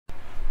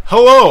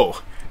Hello,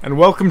 and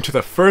welcome to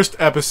the first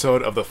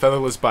episode of the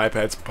Featherless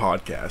Bipeds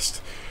podcast.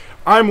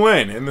 I'm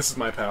Lane, and this is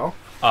my pal.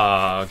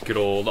 Good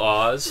old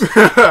Oz.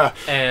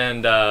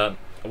 And,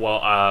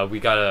 we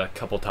got a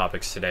couple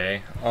topics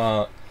today.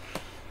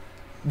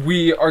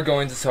 We are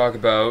going to talk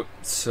about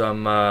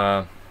some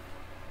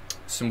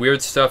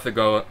weird stuff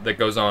that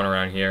goes on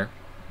around here,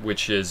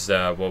 which is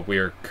what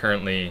we're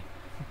currently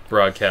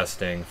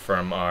broadcasting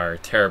from our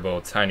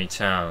terrible tiny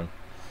town.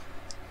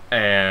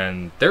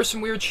 And there's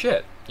some weird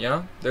shit, you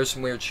know? There's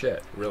some weird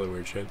shit. Really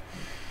weird shit.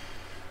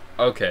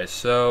 Okay,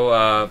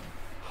 so,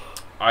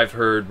 I've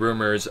heard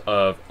rumors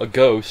of a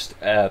ghost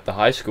at the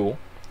high school.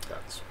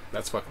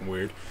 That's fucking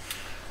weird.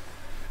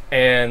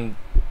 And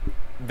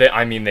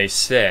they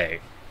say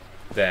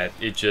that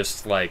it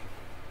just like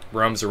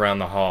roams around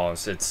the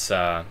halls. It's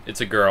a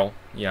girl,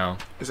 you know.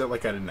 Is it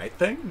like a night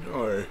thing,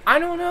 or? I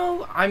don't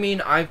know. I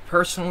mean, I've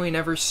personally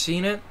never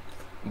seen it,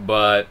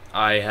 but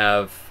I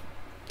have.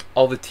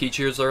 All the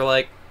teachers are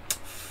like,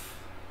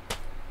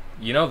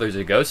 you know, there's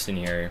a ghost in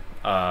here.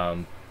 But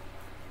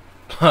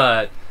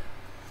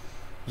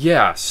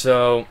yeah,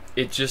 so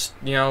it just,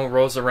 you know,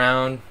 rolls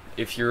around.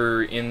 If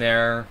you're in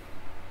there,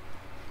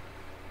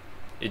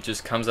 it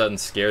just comes out and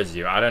scares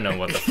you. I don't know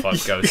what the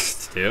fuck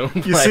ghosts do.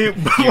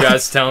 You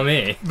guys tell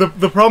me.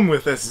 The problem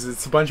with this is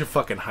it's a bunch of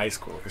fucking high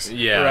schoolers.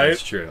 Yeah, right?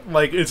 That's true.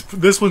 Like,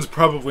 this one's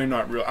probably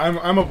not real.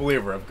 I'm a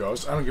believer of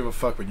ghosts. I don't give a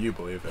fuck what you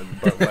believe in,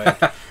 but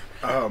like,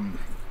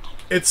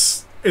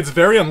 it's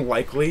very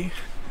unlikely,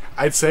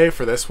 I'd say,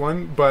 for this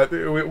one. But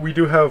we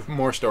do have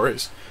more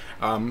stories,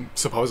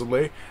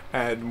 supposedly,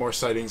 and more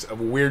sightings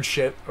of weird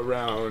shit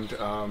around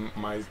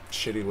my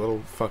shitty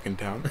little fucking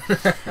town.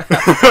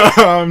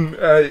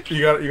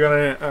 You got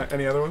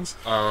any other ones?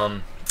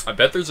 I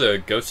bet there's a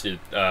ghost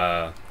at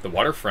the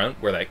waterfront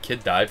where that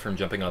kid died from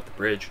jumping off the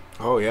bridge.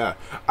 Oh yeah,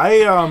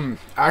 I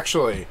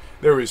actually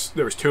there was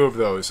two of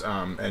those,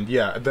 and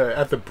yeah,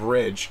 at the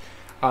bridge.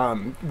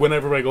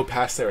 Whenever I go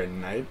past there at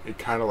night, it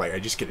kind of like I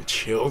just get a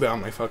chill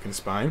down my fucking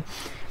spine.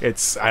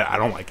 I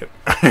don't like it.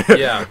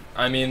 Yeah,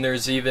 I mean,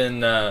 there's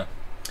even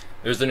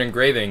there's an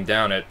engraving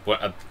down at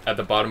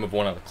the bottom of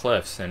one of the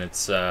cliffs, and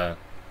it's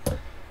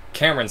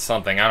Cameron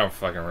something. I don't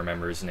fucking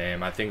remember his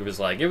name. I think it was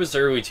the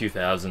early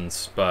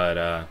 2000s,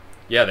 but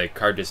yeah, they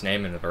carved his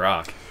name into the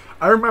rock.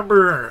 I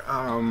remember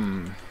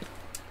in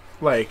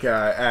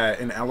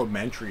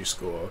elementary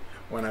school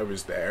when I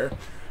was there,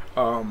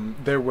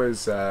 there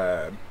was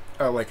a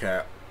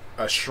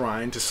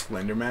shrine to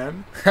Slender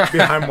Man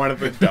behind one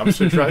of the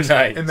dumpster trucks.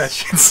 Nice. And that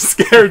shit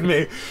scared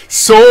me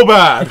so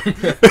bad.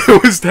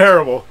 It was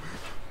terrible.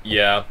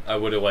 Yeah, I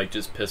would have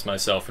just pissed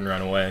myself and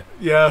run away.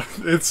 Yeah,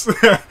 it's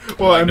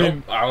well, I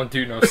mean, nope, I don't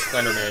do no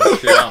Slender Man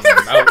shit. I'm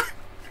out.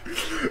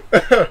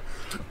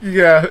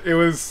 Yeah, it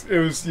was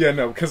yeah,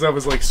 no, because I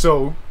was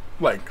so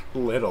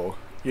little,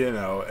 you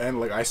know,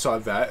 and I saw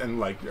that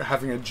and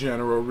having a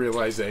general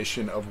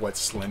realization of what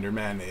Slender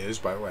Man is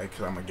by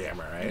cause I'm a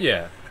gamer, right?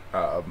 Yeah.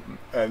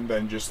 And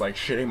then just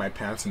shitting my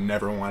pants and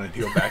never wanted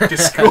to go back to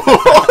school.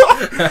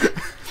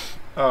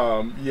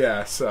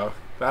 Yeah, so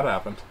that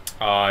happened.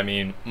 I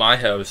mean, my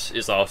house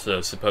is also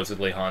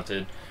supposedly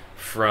haunted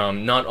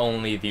from not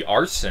only the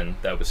arson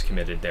that was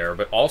committed there,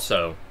 but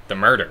also the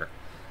murder.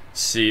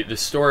 See,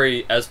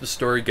 as the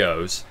story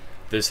goes,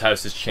 this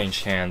house has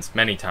changed hands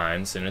many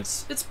times, and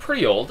it's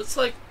pretty old. It's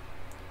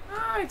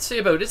I'd say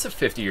it's a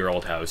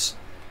 50-year-old house.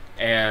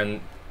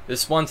 And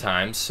this one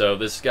time, so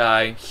this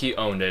guy, he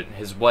owned it,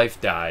 his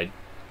wife died,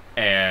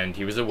 and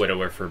he was a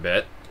widower for a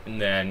bit, and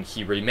then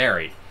he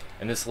remarried.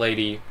 And this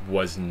lady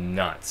was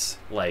nuts.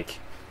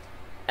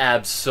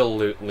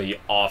 Absolutely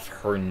off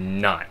her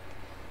nut.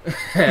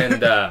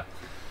 And,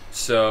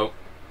 so,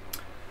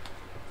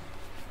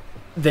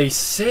 they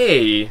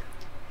say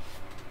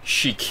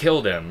she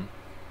killed him.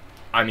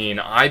 I mean,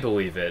 I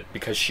believe it,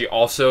 because she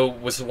also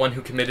was the one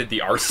who committed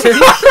the arson.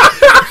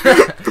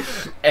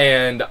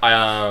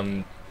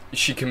 And,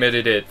 she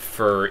committed it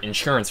for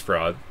insurance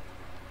fraud.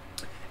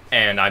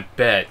 And I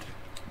bet,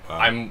 wow.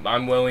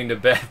 I'm willing to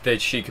bet that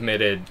she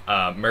committed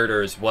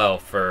murder as well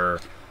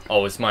for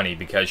all his money,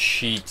 because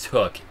she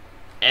took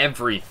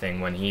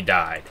everything when he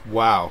died.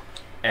 Wow.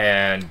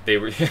 And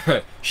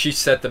she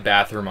set the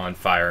bathroom on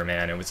fire,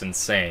 man. It was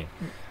insane.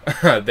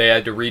 They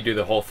had to redo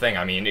the whole thing.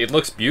 I mean, it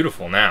looks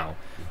beautiful now.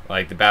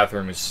 The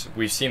bathroom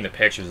we've seen the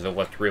pictures, it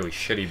looked really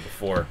shitty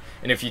before.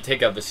 And if you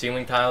take out the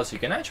ceiling tiles, you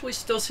can actually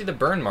still see the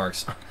burn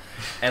marks.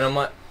 And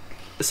I'm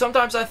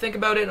sometimes I think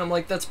about it and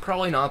I'm that's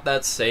probably not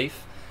that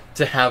safe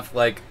to have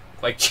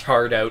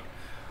charred out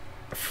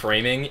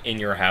framing in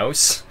your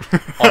house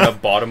on the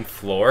bottom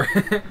floor.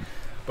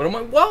 But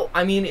I'm well,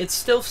 I mean, it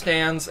still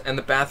stands and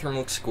the bathroom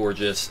looks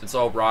gorgeous. It's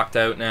all rocked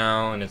out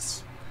now, and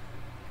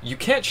you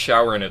can't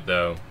shower in it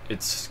though.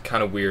 It's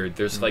kind of weird.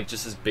 There's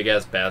just this big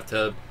ass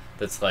bathtub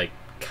that's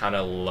kind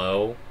of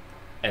low,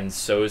 and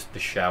so is the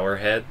shower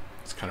head.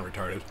 It's kind of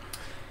retarded.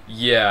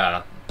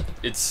 Yeah,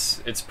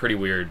 it's pretty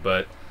weird,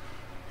 but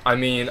I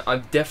mean,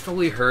 I've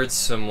definitely heard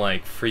some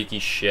freaky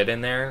shit in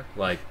there,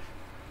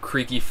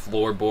 creaky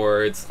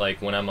floorboards,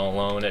 when I'm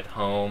alone at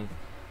home.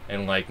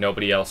 and like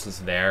nobody else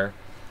is there,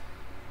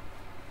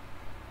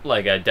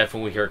 like I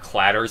definitely hear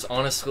clatters.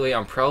 Honestly,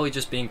 I'm probably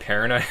just being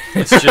paranoid.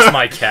 It's just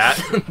my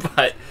cat,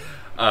 but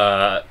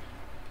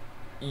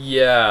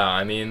yeah,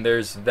 I mean,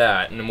 there's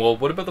that. And well,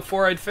 what about the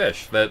four-eyed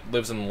fish that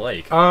lives in the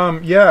lake?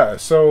 Yeah,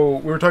 so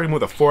we were talking about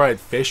the four-eyed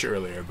fish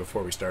earlier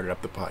before we started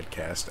up the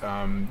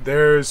podcast.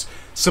 There's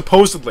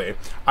supposedly,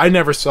 I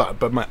never saw it,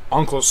 but my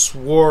uncle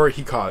swore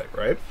he caught it,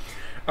 right?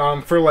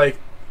 For like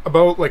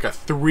about like a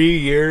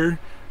 3-year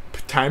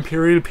time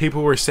period,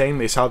 people were saying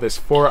they saw this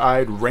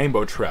four-eyed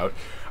rainbow trout.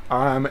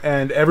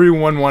 And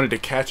everyone wanted to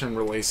catch and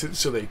release it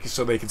so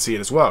they could see it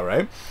as well,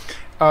 right?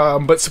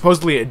 But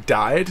supposedly it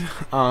died.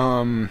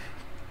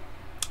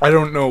 I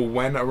don't know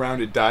when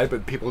around it died,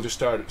 but people just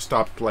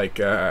stopped like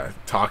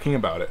talking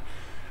about it.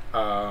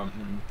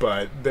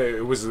 But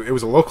it was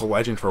a local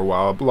legend for a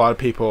while. A lot of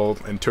people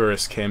and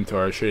tourists came to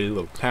our shitty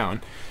little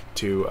town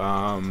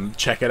to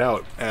check it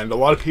out, and a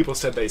lot of people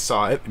said they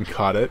saw it and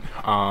caught it.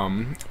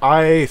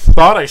 I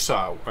thought I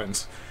saw it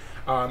once.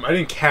 I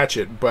didn't catch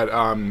it, but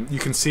you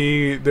can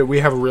see that we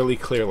have really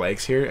clear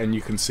lakes here, and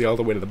you can see all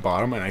the way to the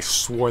bottom, and I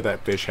swore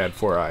that fish had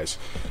 4 eyes.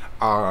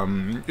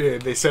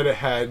 They said it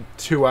had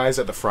 2 eyes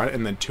at the front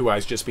and then 2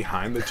 eyes just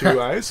behind the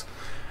 2 eyes.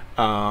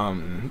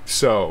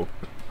 So,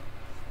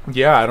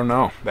 yeah, I don't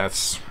know.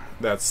 That's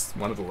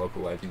one of the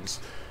local legends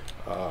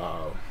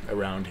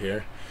around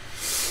here.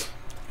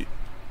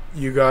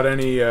 You got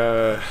any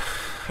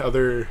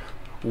other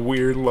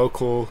weird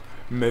local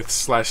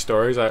myths /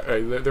 stories?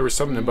 There was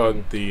something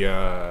about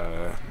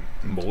the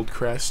mold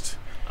crest.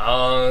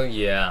 Oh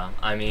yeah,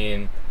 I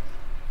mean,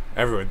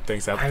 everyone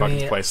thinks that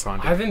fucking place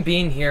haunted. I haven't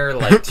been here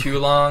like too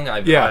long.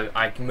 Yeah.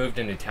 I moved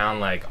into town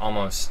like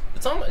almost.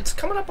 It's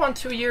coming up on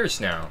 2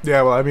 years now.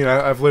 Yeah, well, I mean,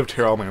 I've lived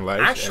here all my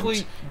life.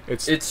 Actually,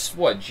 it's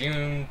what,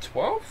 June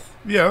 12th?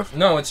 Yeah.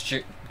 No, it's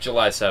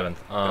July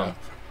 7th.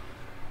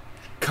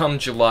 Come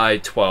July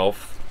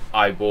 12th,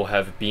 I will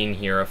have been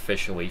here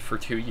officially for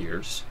 2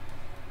 years.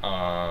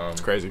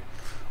 It's crazy.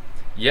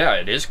 Yeah,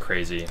 it is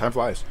crazy. Time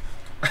flies.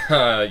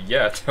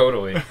 Yeah,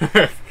 totally.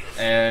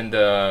 And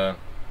oh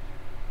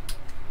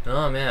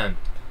man,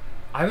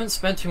 I haven't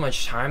spent too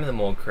much time in the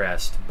Mold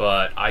Crest,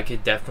 but I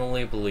could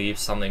definitely believe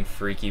something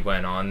freaky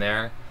went on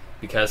there,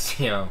 because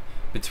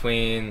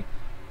between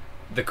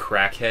the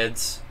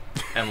crackheads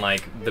and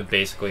like the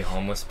basically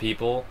homeless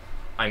people,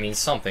 I mean,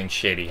 something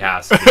shady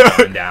has to be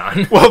going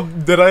down. Well,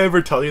 did I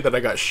ever tell you that I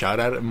got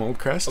shot at Mold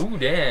Crest? Oh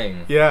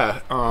dang!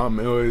 Yeah,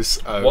 it was.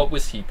 What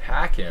was he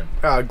packing?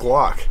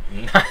 Glock.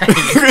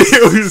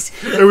 Nice.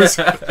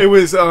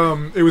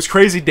 it was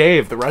Crazy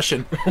Dave, the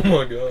Russian. Oh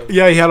my god.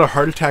 Yeah, he had a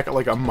heart attack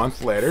like a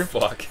month later.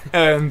 Fuck.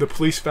 And the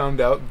police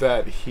found out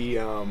that he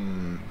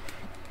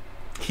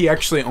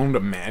actually owned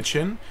a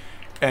mansion.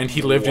 And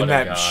he lived in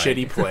that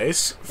shitty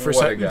place for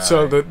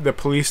so the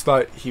police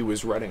thought he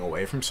was running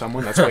away from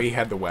someone. That's why he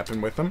had the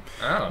weapon with him.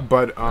 Oh,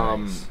 but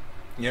nice.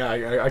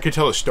 Yeah, I could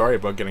tell a story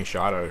about getting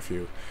shot at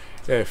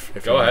if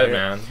Go ahead,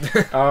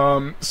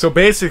 man. So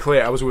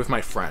basically, I was with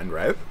my friend,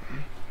 right?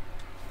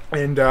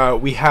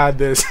 And we had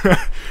this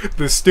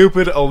this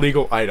stupid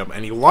illegal item,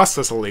 and he lost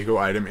this illegal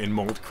item in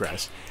Mold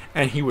Crest,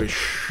 and he was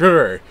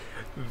sure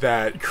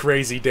that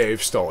Crazy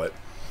Dave stole it.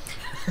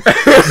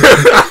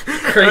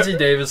 Crazy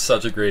Dave is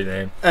such a great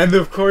name. And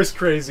of course,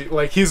 Crazy,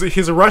 like he's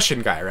a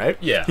Russian guy, right?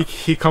 Yeah.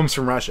 He comes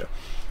from Russia.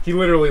 He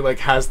literally like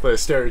has the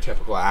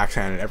stereotypical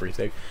accent and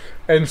everything.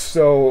 And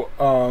so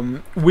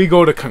we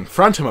go to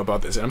confront him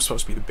about this. And I'm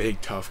supposed to be the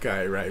big tough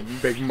guy, right?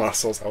 Big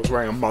muscles. I was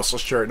wearing a muscle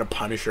shirt and a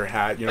Punisher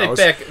hat. You know. I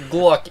pack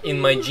Glock in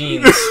my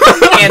jeans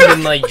and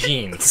in my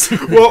jeans.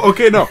 Well,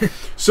 okay, no.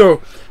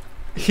 So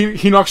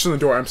he knocks on the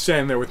door. I'm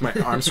standing there with my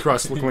arms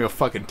crossed, looking like a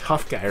fucking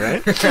tough guy,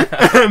 right?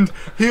 And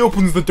he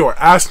opens the door,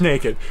 ass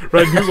naked,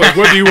 right? And he's like,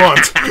 "What do you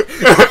want?"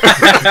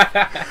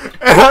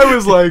 And I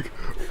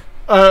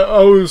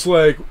was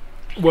like,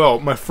 "Well,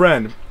 my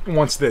friend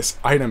wants this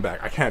item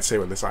back. I can't say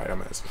what this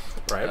item is,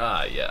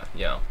 right?"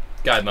 Yeah.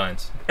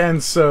 Guidelines.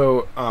 And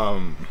so,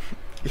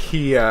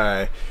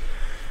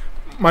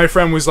 my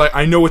friend was like,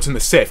 "I know what's in the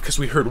safe," because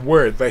we heard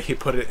word that he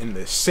put it in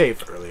the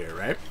safe earlier,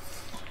 right?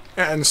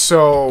 And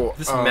so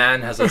this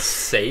man has a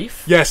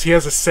safe? Yes, he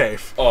has a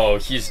safe. Oh,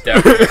 he's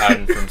definitely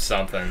hiding from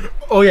something.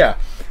 Oh yeah.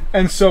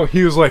 And so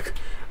he was like,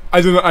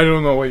 I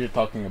don't know what you're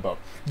talking about.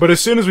 But as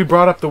soon as we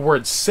brought up the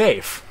word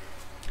safe,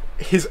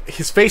 his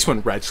face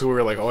went red, so we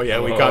were like, "Oh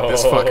yeah, we got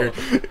this fucker.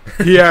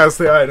 He has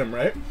the item,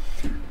 right?"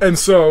 And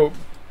so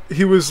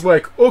he was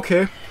like,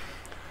 "Okay,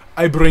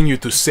 I bring you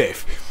to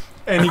safe."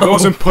 And he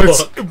goes and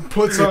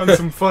puts on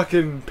some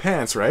fucking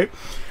pants, right?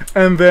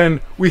 And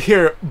then we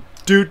hear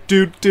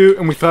doot,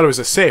 and we thought it was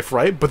a safe,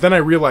 right? But then I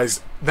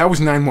realized that was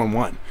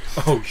 911.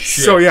 Oh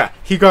shit. So yeah,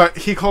 he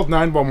called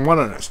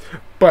 911 on us.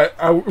 But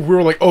we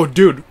were like, "Oh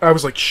dude," I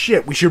was like,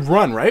 "Shit, we should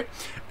run," right?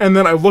 And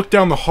then I looked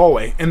down the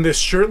hallway, and this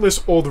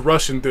shirtless old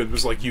Russian dude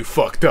was like, "You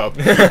fucked up."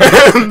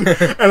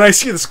 and I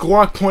see this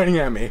Glock pointing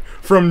at me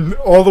from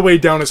all the way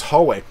down his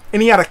hallway,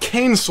 and he had a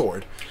cane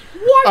sword.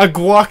 What? A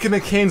Glock and a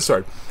cane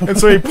sword. And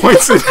so he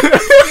points it.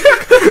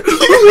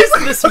 Who is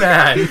this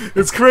man?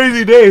 It's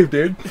Crazy Dave,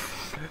 dude.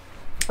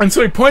 And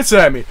so he points it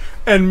at me,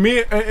 and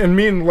me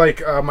and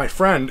like my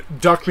friend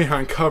duck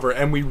behind cover,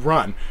 and we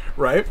run,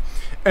 right?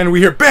 And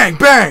we hear bang,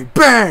 bang,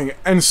 bang,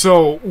 and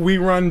so we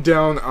run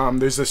down.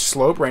 There's this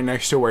slope right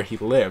next to where he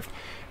lived,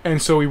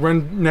 and so we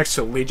run next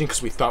to Legion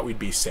because we thought we'd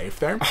be safe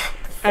there.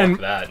 Fuck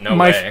that, no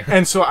way.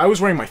 And so I was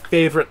wearing my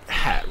favorite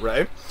hat,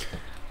 right?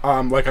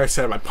 Like I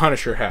said, my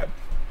Punisher hat.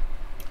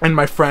 And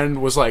my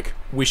friend was like,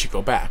 "We should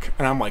go back,"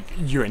 and I'm like,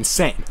 "You're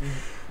insane."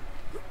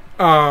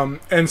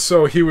 And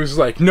so he was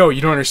like, "No,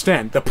 you don't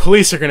understand. The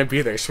police are going to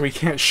be there, so he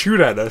can't shoot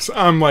at us."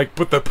 I'm like,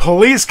 "But the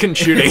police can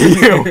shoot at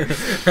you."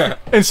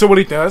 And so what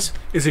he does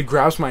is he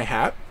grabs my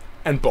hat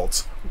and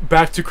bolts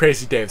back to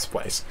Crazy Dave's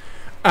place.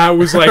 I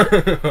was like,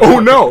 "Oh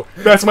no,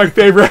 that's my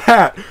favorite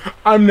hat.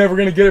 I'm never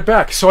going to get it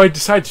back." So I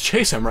decide to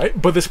chase him,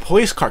 right? But this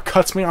police car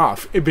cuts me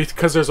off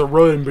because there's a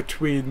road in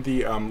between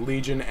the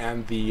Legion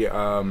and the...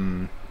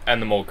 and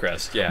the Mold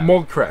Crest, yeah.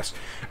 Mold Crest.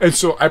 And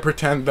so I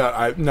pretend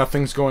that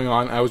nothing's going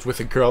on. I was with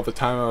a girl at the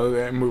time,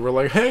 and we were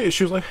like, "Hey,"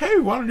 she was like, "Hey,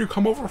 why don't you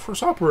come over for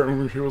supper?"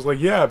 And she was like,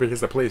 "Yeah," because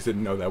the police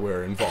didn't know that we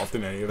were involved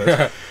in any of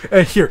this.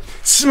 And here,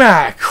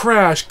 smack,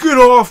 crash, get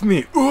off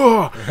me,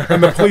 ugh!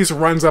 And the police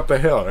runs up the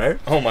hill, right?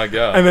 Oh my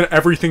god. And then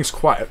everything's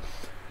quiet.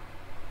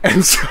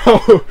 And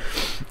so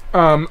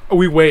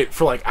we wait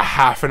for like a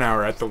half an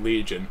hour at the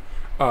Legion.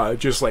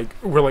 Just like,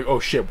 we're like, "Oh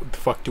shit, what the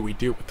fuck do we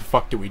do? What the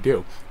fuck do we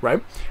do?"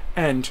 Right?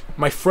 And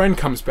my friend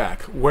comes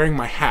back wearing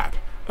my hat.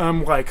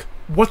 I'm like,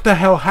 "What the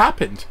hell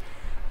happened?"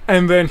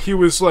 And then he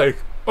was like,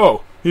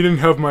 "Oh, he didn't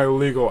have my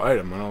illegal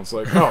item." And I was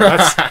like, "Oh,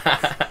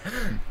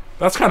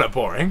 that's kind of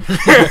boring."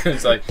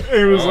 It's like,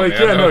 It was like,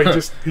 man, "Yeah, no, he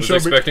was showed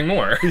expecting me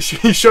more.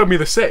 he showed me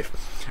the safe."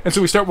 And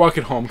so we start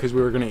walking home because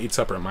we were going to eat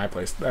supper at my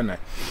place that night.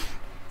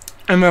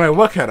 And then I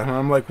look at him and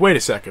I'm like, "Wait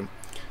a second.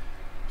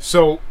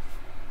 So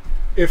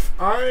if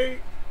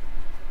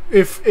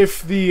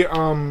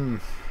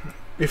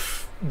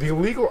the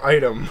illegal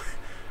item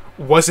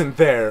wasn't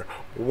there,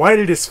 why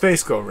did his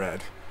face go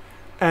red?"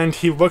 And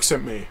he looks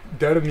at me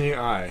dead in the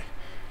eye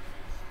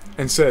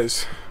and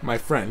says, "My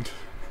friend,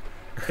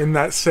 in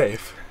that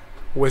safe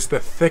was the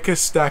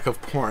thickest stack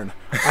of porn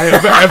I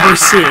have ever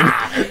seen."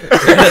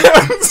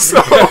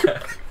 So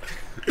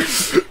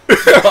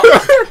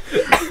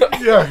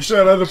yeah,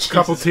 shot out a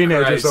couple Jesus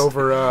teenagers Christ.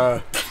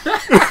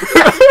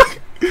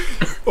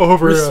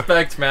 over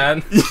Respect,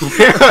 man.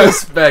 yeah.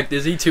 Respect.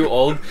 Is he too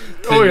old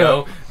to Oh, yeah.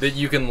 know that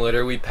you can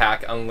literally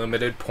pack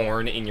unlimited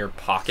porn in your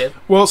pocket?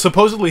 Well,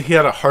 supposedly he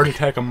had a heart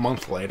attack a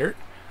month later,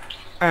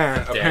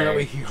 and Dang.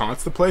 apparently he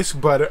haunts the place.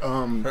 But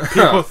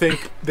people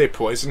think they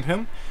poisoned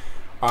him.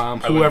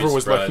 Whoever be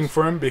was surprised. looking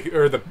for him,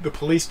 or the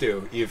police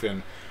do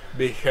even,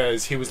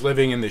 because he was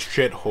living in this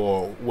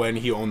shithole when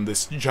he owned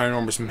this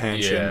ginormous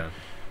mansion. Yeah.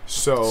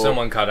 So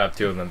Someone caught up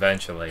to him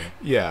eventually.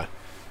 yeah,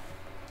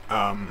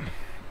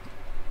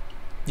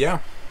 yeah.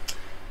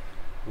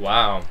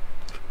 Wow.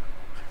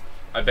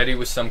 I bet he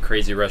was some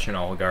crazy Russian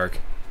oligarch.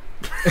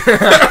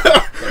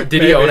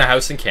 Did he own a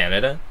house in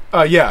Canada?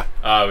 Yeah,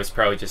 It was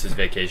probably just his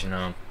vacation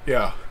home.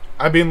 yeah.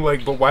 I mean,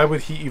 like, but why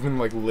would he even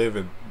like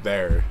live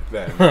there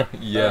then? I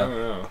don't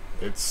know.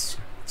 It's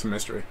a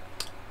mystery.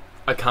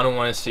 I kind of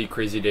want to see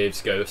Crazy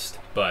Dave's ghost,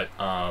 but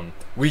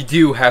we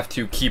do have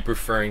to keep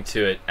referring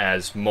to it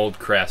as Mold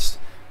Crest,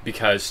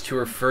 because to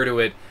refer to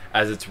it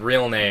as its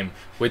real name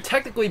would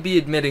technically be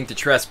admitting to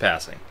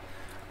trespassing.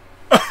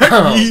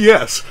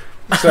 Yes.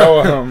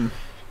 So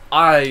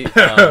I've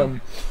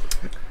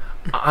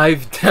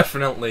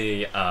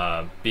definitely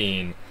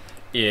been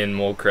in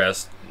Mold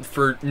Crest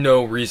for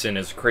no reason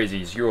as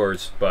crazy as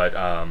yours, but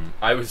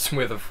I was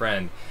with a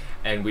friend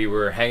and we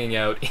were hanging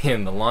out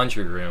in the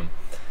laundry room,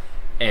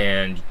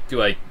 and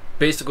like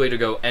basically to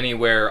go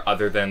anywhere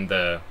other than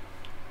the,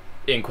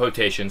 in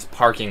quotations,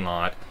 parking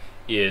lot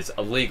is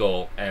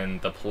illegal,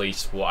 and the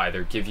police will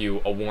either give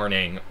you a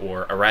warning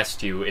or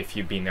arrest you if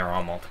you've been there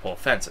on multiple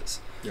offenses.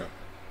 Yeah.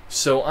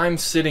 So I'm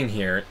sitting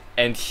here,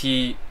 and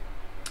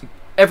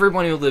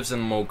everyone who lives in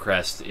Mold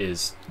Crest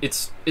it's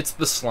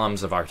the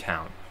slums of our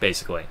town,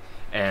 basically,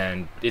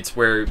 and it's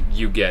where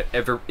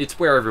it's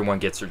where everyone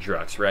gets their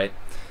drugs, right?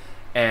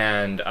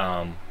 And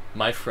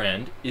my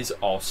friend is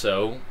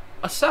also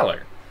a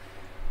seller,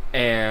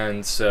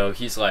 and so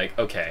he's like,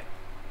 "Okay,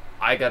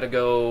 I gotta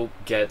go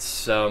get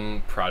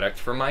some product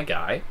for my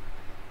guy.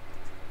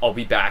 I'll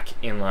be back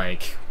in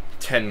like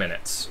 10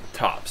 minutes,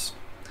 tops."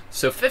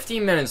 So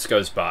 15 minutes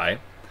goes by,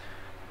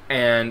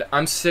 and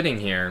I'm sitting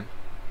here,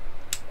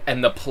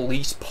 and the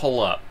police pull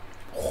up.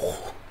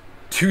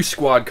 2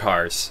 squad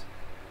cars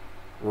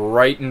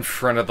right in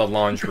front of the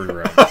laundry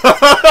room.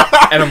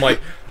 And I'm like,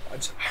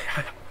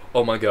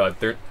 "Oh my god,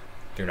 they're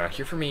not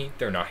here for me,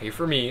 they're not here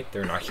for me,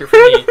 they're not here for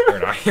me, they're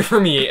not here for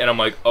me." And I'm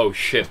like, "Oh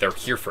shit, they're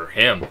here for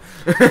him."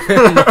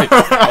 I'm like,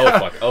 "Oh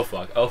fuck, oh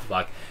fuck, oh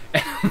fuck."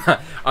 And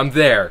I'm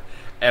there,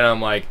 and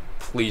I'm like,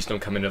 "Please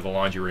don't come into the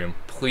laundry room.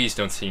 Please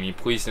don't see me.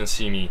 Please don't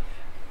see me."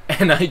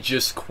 And I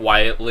just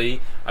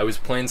quietly, I was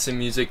playing some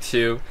music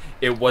too.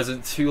 It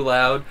wasn't too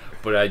loud,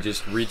 but I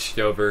just reached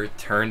over,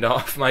 turned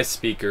off my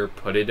speaker,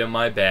 put it in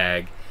my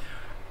bag,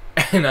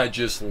 and I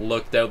just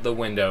looked out the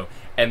window.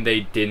 and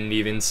they didn't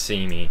even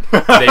see me.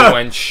 They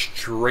went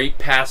straight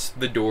past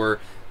the door.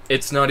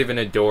 It's not even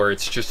a door,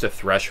 it's just a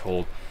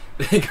threshold.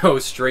 They go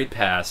straight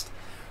past,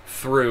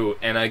 through,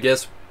 and I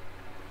guess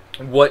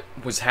what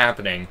was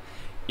happening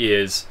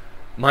is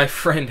my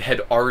friend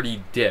had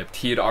already dipped.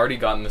 He had already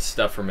gotten the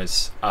stuff from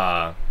his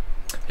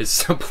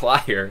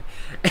supplier,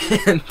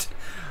 and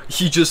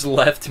he just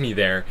left me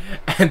there,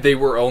 and they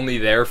were only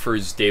there for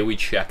his daily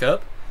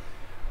checkup.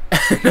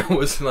 And I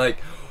was like,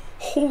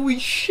 holy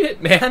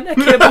shit, man, I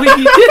can't believe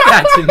he did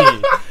that to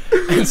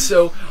me. And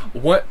so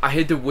I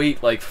had to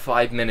wait like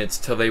 5 minutes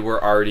till they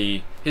were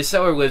already... His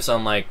cellar lives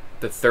on like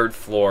the 3rd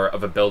floor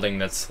of a building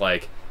that's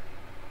like...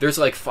 There's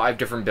like 5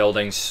 different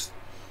buildings.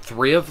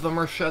 3 of them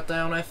are shut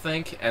down, I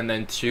think, and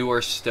then 2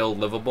 are still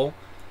livable.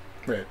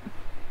 Right.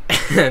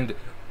 And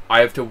I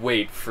have to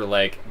wait for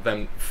like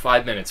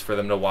 5 minutes for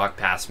them to walk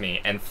past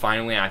me, and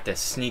finally I have to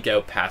sneak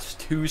out past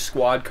 2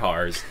 squad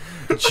cars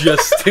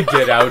just to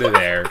get out of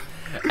there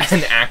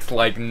and act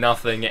like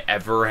nothing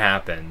ever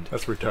happened.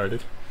 That's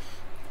retarded.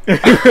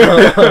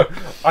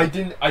 I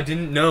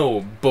didn't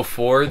know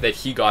before that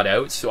he got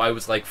out, so I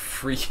was like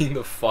freaking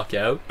the fuck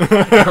out.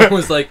 I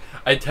was like,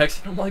 I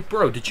texted him like,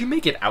 bro, did you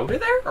make it out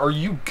of there? Are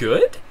you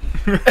good?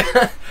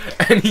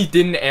 And he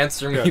didn't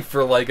answer me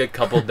for like a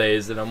couple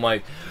days, and I'm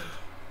like,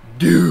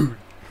 dude,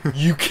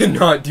 you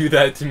cannot do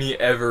that to me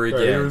ever again.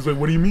 Right, I was like,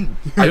 what do you mean?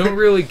 I don't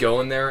really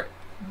go in there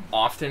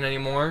often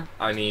anymore.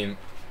 I mean,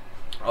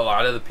 a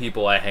lot of the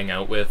people I hang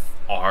out with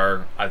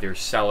are either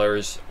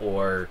sellers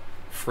or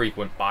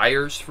frequent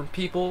buyers from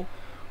people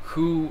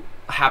who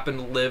happen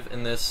to live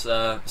in this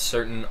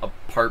certain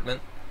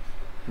apartment.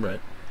 Right.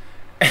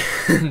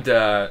 And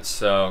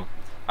so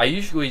I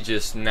usually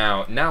just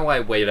now I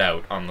wait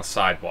out on the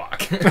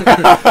sidewalk.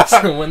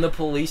 So when the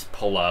police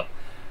pull up,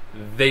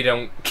 they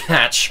don't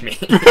catch me.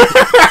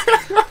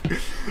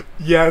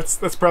 Yeah,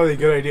 that's probably a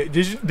good idea.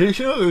 Did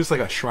you know there was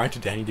like a shrine to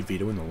Danny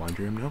DeVito in the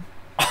laundry room now?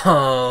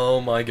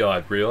 Oh my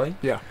god, really?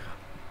 Yeah.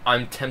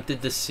 I'm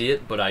tempted to see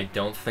it, but I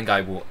don't think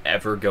I will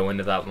ever go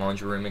into that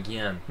laundry room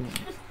again.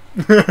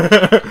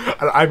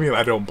 I mean,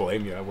 I don't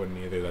blame you. I wouldn't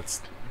either.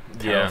 That's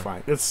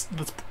terrifying. Yeah. That's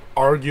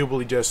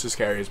arguably just as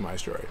scary as my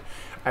story.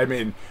 I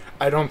mean,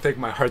 I don't think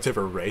my heart's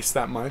ever raced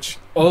that much.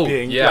 Oh,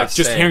 yeah, like,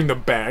 just hearing the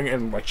bang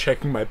and like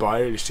checking my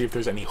body to see if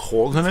there's any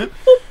holes in it.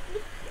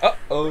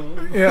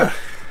 Uh-oh. Yeah.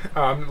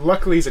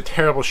 Luckily, he's a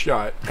terrible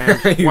shot. And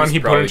one he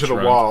put into the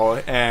wall,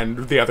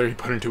 and the other he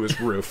put into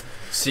his roof.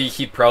 See,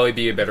 he'd probably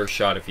be a better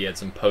shot if he had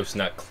some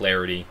post-nut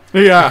clarity.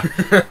 Yeah.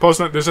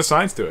 Post-nut, there's a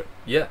science to it.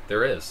 Yeah,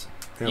 there is.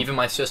 Yeah. Even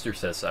my sister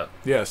says so.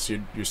 Yes,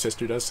 your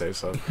sister does say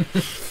so.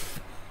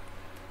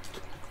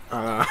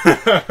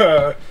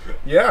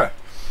 Yeah.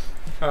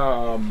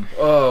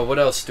 Oh, what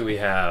else do we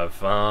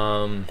have?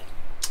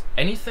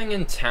 Anything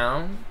in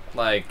town,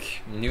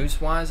 like,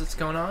 news-wise that's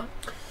going on?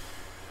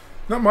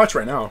 Not much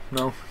right now,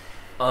 no.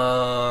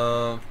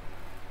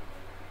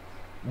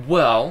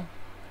 Well,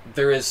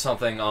 there is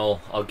something.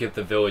 I'll give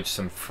the village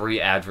some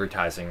free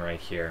advertising right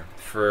here.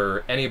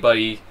 For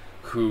anybody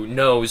who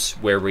knows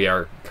where we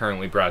are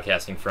currently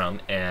broadcasting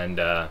from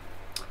and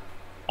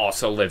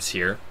also lives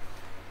here,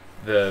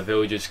 the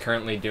village is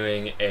currently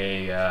doing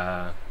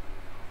a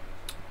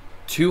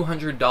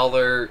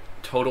 $200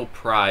 total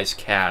prize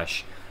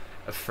cash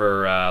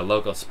for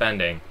local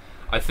spending.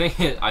 I think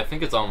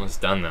it's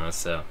almost done though,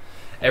 so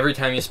every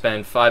time you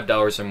spend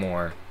 $5 or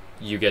more,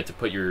 you get to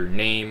put your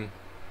name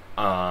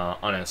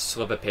on a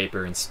slip of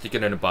paper and stick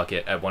it in a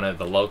bucket at one of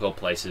the local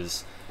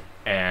places,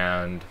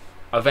 and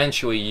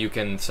eventually you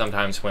can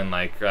sometimes win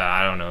like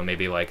I don't know,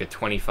 maybe like a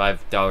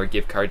 $25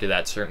 gift card to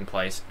that certain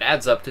place. It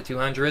adds up to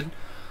 $200,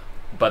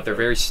 but they're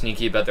very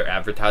sneaky about their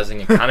advertising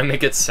and kind of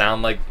make it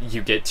sound like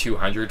you get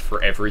 $200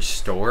 for every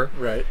store.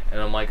 Right. And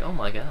I'm like, oh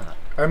my god.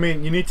 I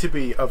mean, you need to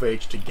be of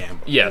age to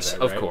gamble. Yes,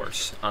 that, of right?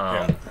 course.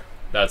 Yeah.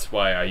 That's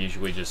why I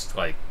usually just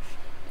like,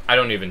 I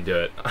don't even do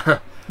it.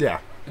 Yeah.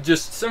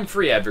 Just some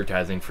free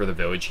advertising for the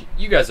village.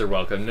 You guys are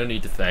welcome. No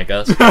need to thank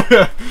us.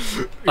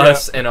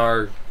 Us and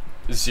our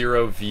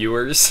 0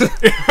 viewers.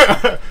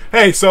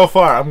 Hey, so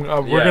far,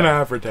 we're gonna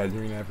advertise.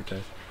 We're gonna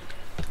advertise.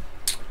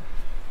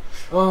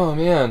 Oh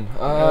man.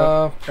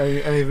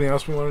 Anything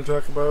else we want to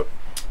talk about?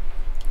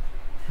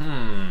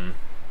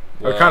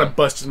 Well, I kind of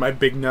busted my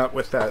big nut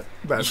with that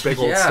big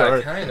old story.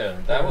 Yeah, kind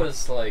of. That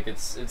was like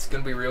it's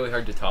gonna be really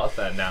hard to top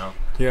that now.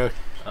 Yeah.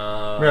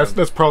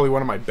 That's probably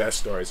one of my best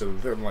stories, other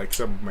than like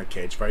some of my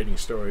cage fighting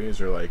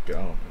stories or like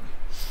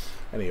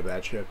any of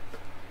that shit.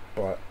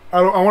 But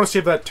I want to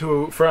save that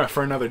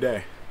for another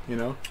day. You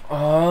know.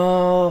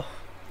 Oh.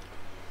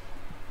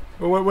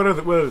 Well, what are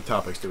the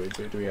topics do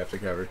we have to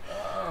cover?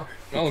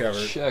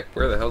 Check.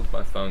 Where the hell did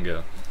my phone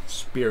go?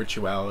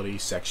 Spirituality,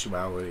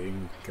 sexuality,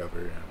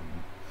 cover.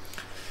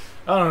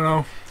 I don't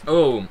know.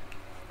 Oh,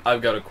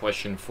 I've got a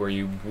question for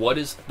you. What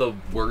is the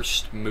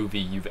worst movie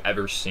you've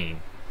ever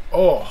seen?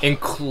 Oh.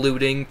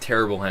 Including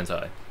terrible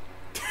hentai.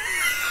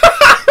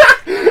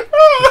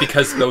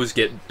 Because those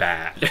get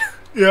bad.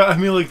 Yeah, I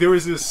mean, like, there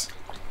was this...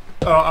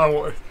 I don't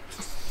know.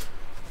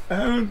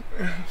 I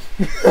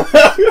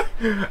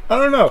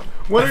don't know.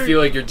 I feel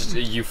like you're just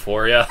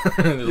Euphoria.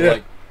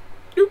 Like,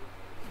 doop.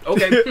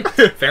 Okay,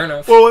 fair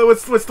enough. Well,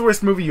 what's the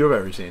worst movie you've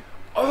ever seen?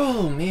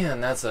 Oh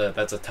man, that's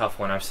a tough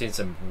one. I've seen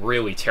some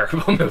really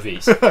terrible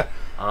movies.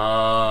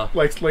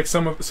 Like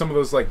some of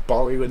those like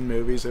Bollywood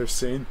movies I've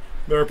seen,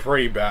 they're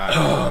pretty bad.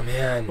 Oh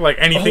man, like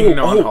anything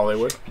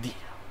non-Hollywood.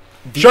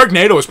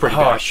 Sharknado is pretty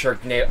bad.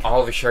 Sharknado!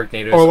 All the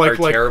Sharknadoes are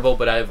terrible,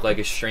 but I have like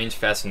a strange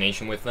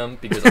fascination with them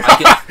because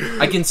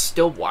I can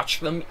still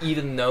watch them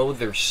even though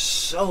they're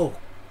so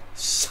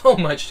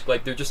much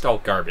like they're just all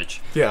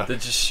garbage. Yeah, they're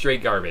just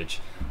straight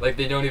garbage. Like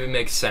they don't even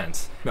make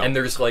sense. No. And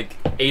there's like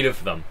 8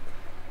 of them.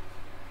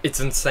 It's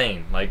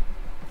insane. Like,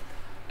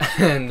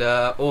 and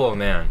oh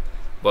man,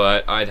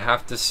 but I'd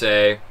have to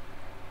say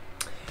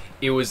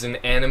it was an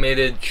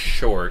animated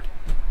short.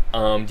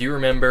 Do you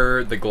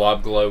remember the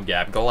Glob Glow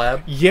Gab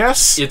Galab?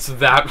 Yes. It's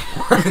that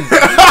one.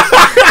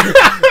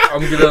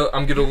 I'm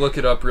gonna look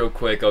it up real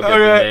quick. I'll get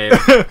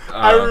the name.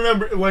 I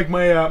remember, like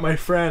my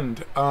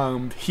friend.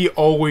 He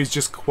always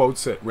just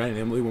quotes it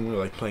randomly when we're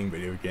like playing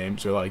video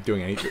games or like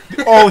doing anything.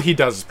 All he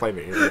does is play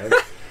video games.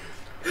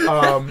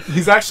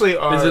 He's actually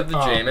our, is it the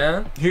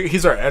J-Man?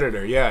 He's our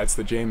editor. Yeah, it's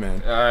the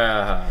J-Man.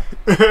 Yeah.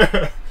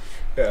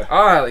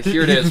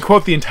 Here it is. You can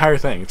quote the entire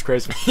thing. It's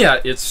crazy. Yeah,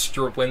 it's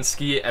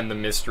Straczynski and the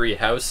Mystery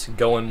House.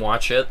 Go and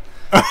watch it.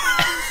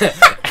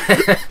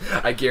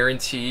 I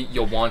guarantee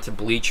you'll want to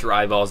bleach your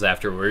eyeballs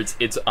afterwards.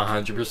 It's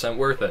 100%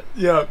 worth it.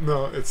 Yeah,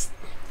 no, it's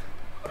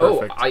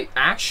perfect. Oh, I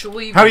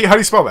actually... How do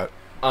you spell that?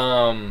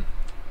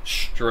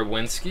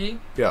 Straczynski?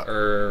 Yeah.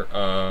 Or,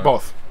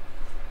 both.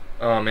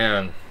 Oh,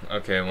 man.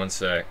 Okay, one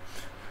sec.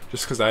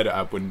 Just because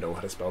I wouldn't know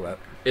how to spell that.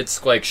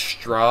 It's like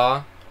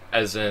straw,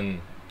 as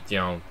in... You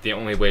know, the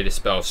only way to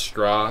spell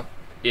straw,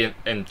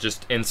 and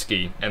just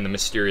Insky and the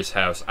Mysterious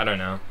House. I don't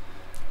know.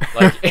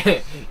 Like,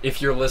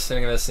 if you're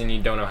listening to this and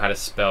you don't know how to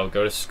spell,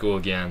 go to school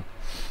again.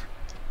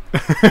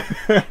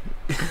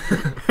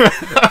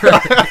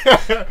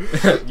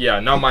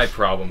 Yeah, not my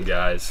problem,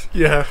 guys.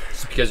 Yeah.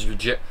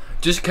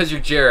 Just because you're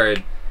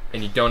Jared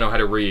and you don't know how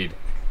to read,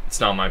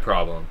 it's not my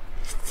problem.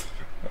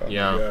 Oh,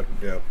 yeah.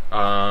 Yeah.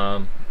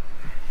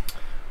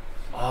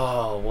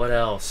 Oh, what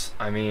else?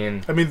 I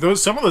mean,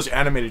 some of those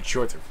animated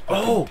shorts are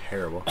fucking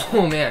terrible.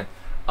 Oh man,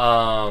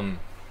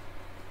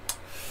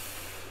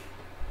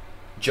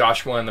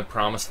 Joshua in the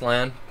Promised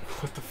Land.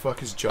 What the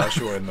fuck is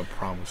Joshua in the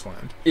Promised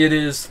Land? It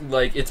is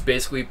like it's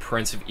basically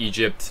Prince of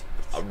Egypt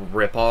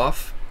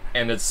ripoff,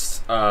 and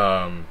it's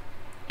I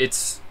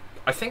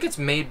think it's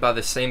made by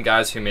the same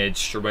guys who made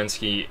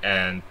Straczynski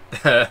and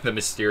the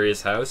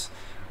Mysterious House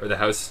or the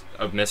House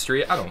of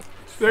Mystery. I don't.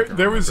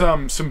 There was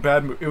some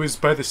bad. It was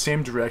by the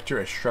same director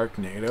as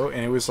Sharknado,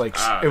 and it was like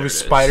it was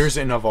spiders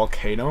in a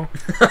volcano.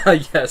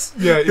 Yes.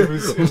 Yeah, it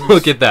was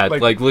look at that!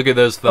 Like look at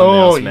those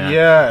thumbnails, oh, man.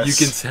 Yes. You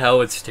can tell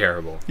it's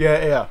terrible.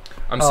 Yeah.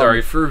 I'm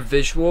sorry for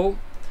visual.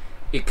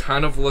 It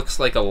kind of looks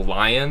like a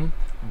lion,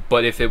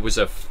 but if it was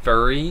a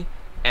furry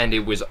and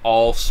it was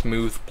all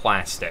smooth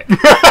plastic.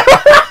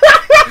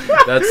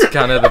 That's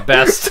kind of the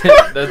best.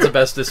 That's the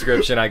best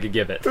description I could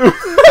give it.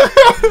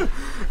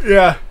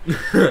 Yeah.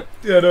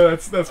 Yeah, no,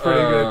 that's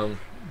pretty good.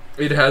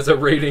 It has a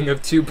rating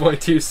of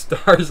 2.2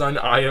 stars on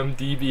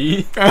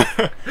IMDb.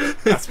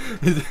 That's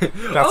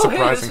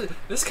surprising. Hey,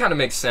 this kind of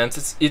makes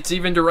sense. It's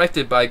even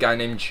directed by a guy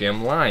named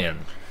Jim Lyon.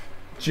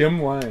 Jim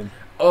Lyon.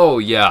 Oh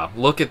yeah,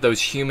 look at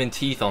those human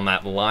teeth on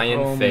that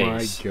lion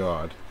face. Oh my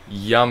god.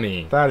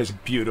 Yummy. That is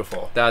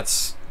beautiful.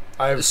 That's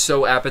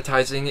so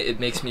appetizing. It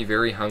makes me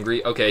very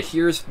hungry. Okay,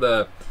 here's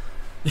the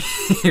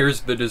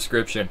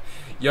description.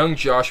 Young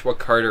Joshua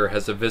Carter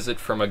has a visit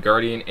from a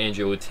guardian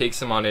angel who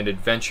takes him on an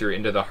adventure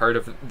into the heart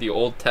of the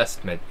Old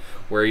Testament,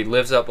 where he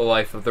lives out the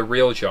life of the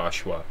real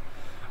Joshua.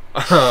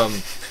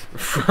 From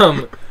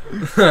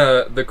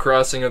the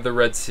crossing of the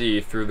Red Sea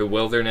through the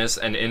wilderness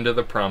and into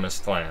the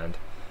Promised Land.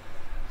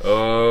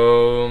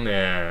 Oh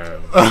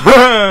man.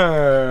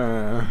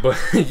 But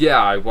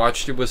yeah, I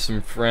watched it with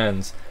some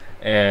friends,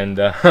 and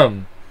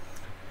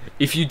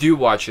if you do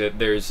watch it,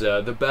 there's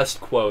the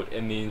best quote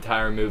in the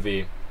entire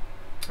movie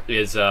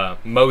is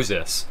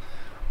Moses,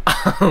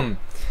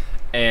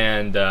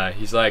 and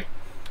he's like,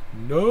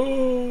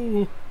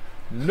 no,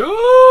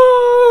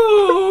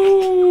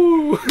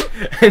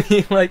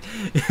 and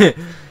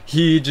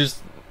he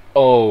just,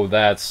 oh,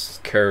 that's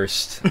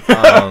cursed.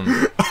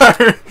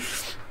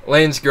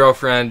 Lane's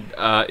girlfriend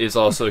is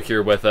also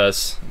here with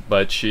us,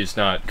 but she's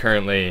not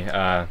currently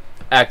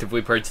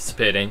actively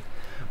participating.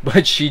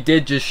 But she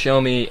did just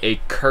show me a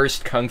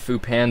cursed Kung Fu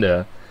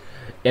Panda,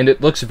 and it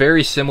looks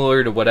very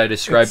similar to what I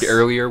described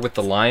earlier with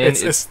the lion.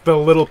 It's the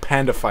little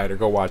panda fighter.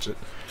 Go watch it.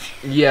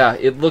 Yeah,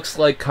 it looks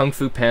like Kung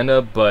Fu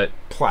Panda, but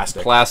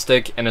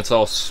plastic, and it's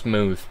all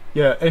smooth.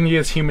 Yeah, and he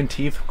has human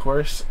teeth, of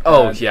course.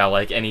 Oh, yeah,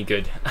 like any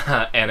good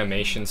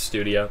animation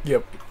studio.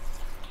 Yep.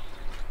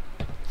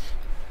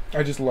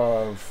 I just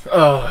love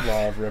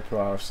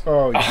rip-offs.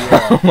 Oh,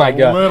 yeah. Oh, my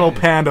God. Little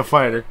panda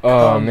fighter.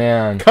 Oh,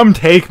 man. Come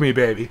take me,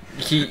 baby.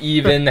 He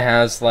even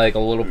has, like, a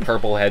little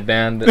purple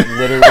headband that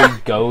literally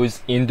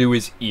goes into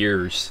his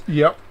ears.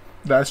 Yep.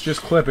 That's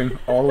just clipping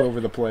all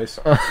over the place.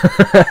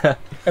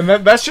 And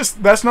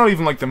that's not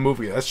even like the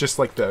movie. That's just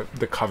like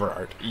the cover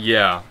art.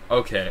 Yeah.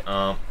 Okay.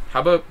 How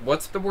about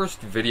what's the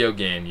worst video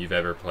game you've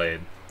ever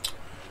played?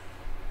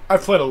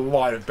 I've played a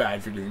lot of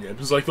bad video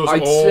games. Like those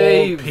I'd old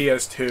say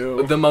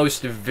PS2. The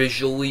most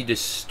visually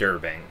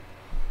disturbing.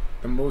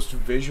 The most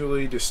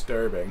visually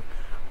disturbing.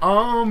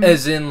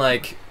 As in,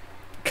 like,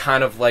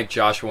 kind of like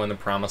Joshua and the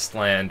Promised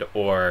Land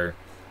or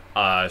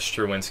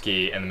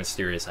Straczynski and the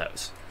Mysterious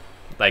House.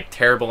 Like,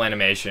 terrible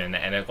animation,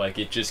 and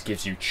it just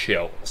gives you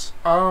chills.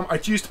 I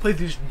used to play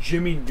this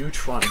Jimmy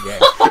Neutron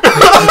game.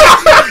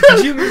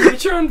 Jimmy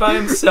Neutron by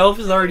himself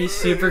is already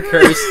super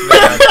cursed,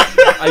 man.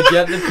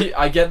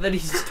 I get that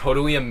he's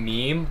totally a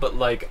meme, but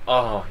like,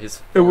 oh, his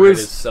forehead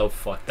is so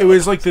fucked up. It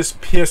was like this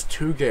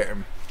PS2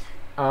 game.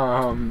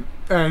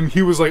 And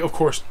he was like, of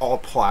course, all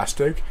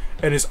plastic,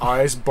 and his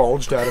eyes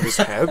bulged out of his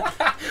head.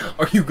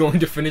 Are you going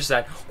to finish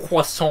that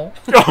croissant?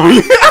 Oh,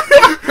 yeah.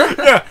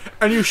 Yeah,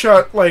 and you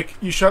shot like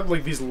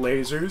these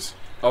lasers.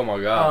 Oh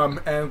my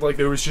god. And like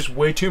there was just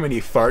way too many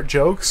fart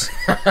jokes.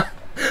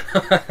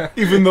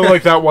 Even though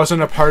like that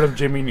wasn't a part of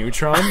Jimmy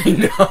Neutron. I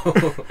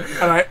know.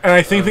 And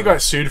I think they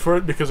got sued for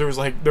it because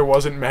there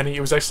wasn't many.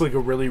 It was actually like a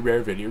really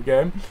rare video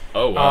game.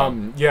 Oh wow.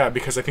 Yeah,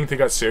 because I think they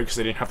got sued because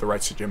they didn't have the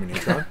rights to Jimmy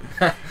Neutron,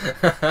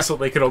 so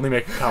they could only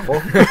make a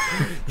couple.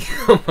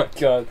 Oh my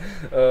god,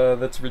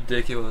 that's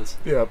ridiculous.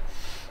 Yeah.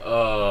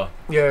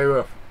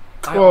 Yeah.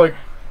 Well, like,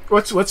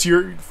 what's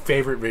your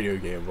favorite video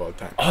game of all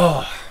time?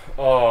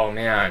 Oh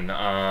man.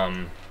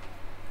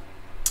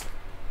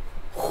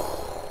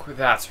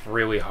 That's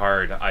really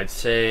hard. I'd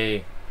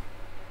say.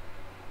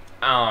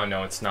 Oh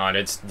no, it's not.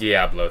 It's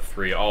Diablo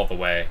 3 all the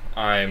way.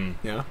 I'm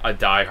a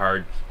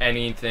diehard.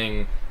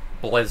 Anything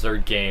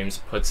Blizzard Games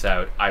puts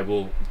out, I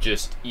will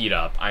just eat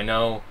up. I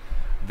know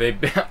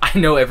I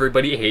know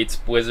everybody hates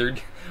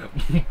Blizzard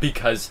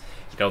because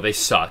they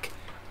suck.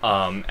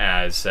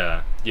 As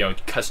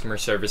customer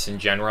service in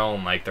general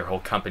and like their whole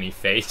company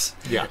face.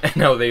 Yeah. I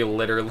know they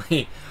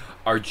literally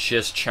are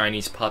just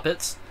Chinese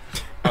puppets.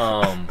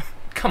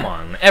 Come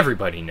on,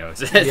 everybody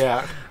knows it.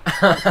 Yeah.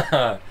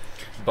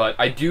 But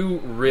I do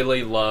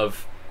really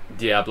love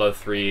Diablo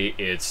 3.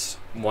 It's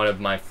one of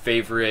my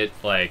favorite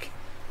like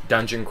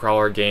dungeon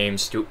crawler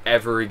games to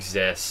ever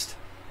exist,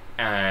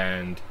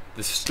 and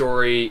the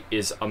story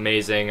is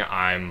amazing.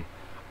 I'm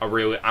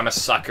a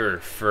sucker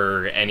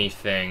for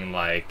anything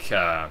like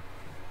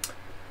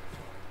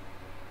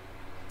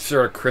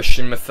sort of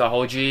Christian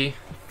mythology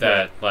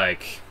that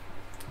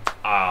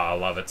I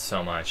love it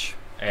so much.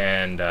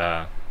 And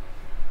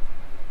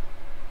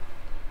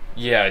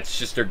yeah, it's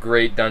just a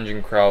great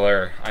dungeon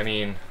crawler. I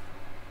mean,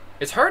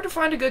 it's hard to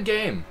find a good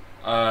game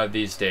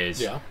these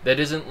days. Yeah. That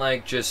isn't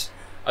like just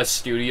a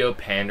studio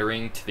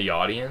pandering to the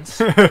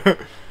audience.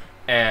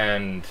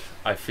 And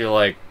I feel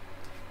like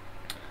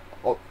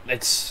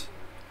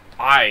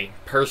I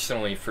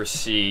personally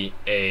foresee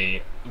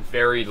a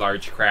very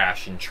large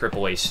crash in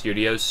AAA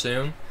studios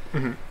soon.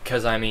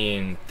 Because, I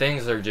mean,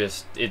 things are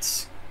just,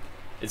 it's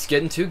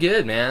getting too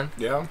good, man.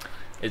 Yeah.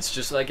 It's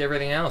just like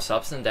everything else,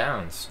 ups and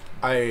downs.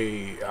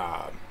 I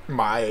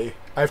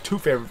have two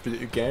favorite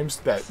video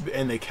games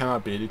and they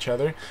cannot beat each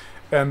other,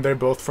 and they're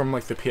both from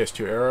like the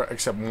PS2 era,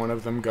 except one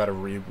of them got a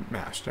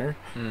remaster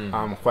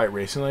quite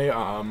recently.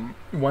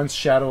 One's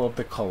Shadow of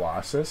the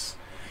Colossus,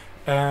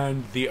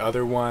 and the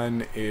other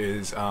one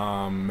is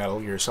Metal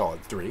Gear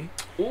Solid 3.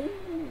 Ooh,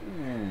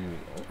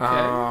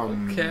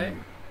 okay.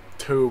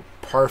 Two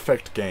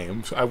perfect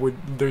games.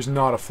 There's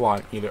not a flaw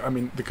in either. I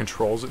mean, the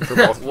controls for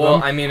both of them.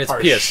 Well, I mean, it's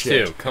PS2.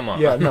 Shit. Come on.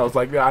 Yeah, no, it's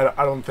like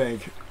I don't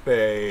think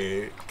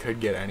they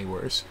could get any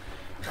worse.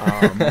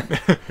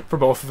 For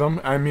both of them.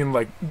 I mean,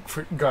 like,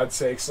 for God's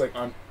sakes, like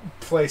on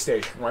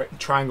PlayStation, right?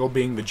 Triangle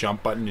being the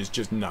jump button is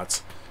just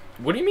nuts.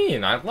 What do you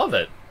mean? I love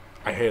it.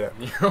 I hate it.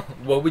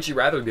 What would you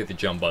rather be the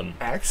jump button?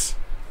 X?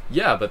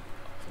 Yeah, but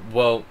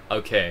well,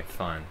 okay,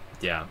 fine.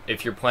 Yeah,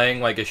 if you're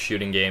playing like a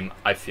shooting game,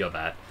 I feel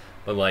that.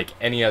 But like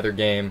any other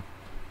game,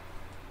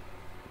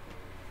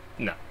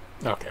 no.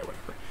 Okay,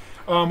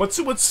 whatever.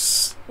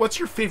 What's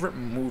your favorite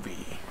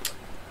movie?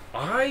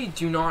 I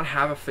do not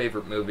have a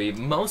favorite movie,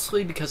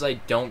 mostly because I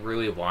don't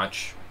really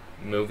watch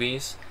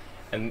movies,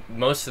 and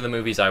most of the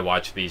movies I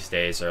watch these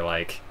days are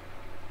like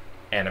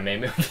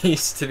anime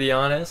movies, to be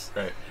honest.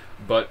 Right.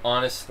 But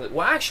honestly,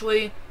 well,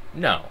 actually,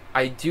 no.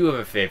 I do have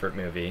a favorite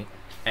movie,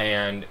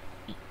 and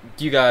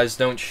you guys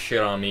don't shit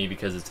on me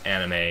because it's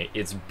anime.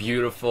 It's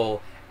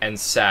beautiful and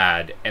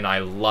sad, and I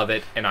love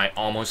it, and I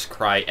almost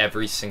cry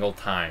every single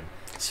time.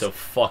 So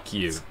fuck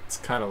you. It's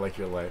kind of like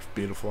your life,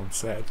 beautiful and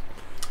sad.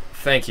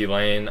 Thank you,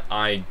 Lane.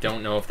 I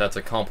don't know if that's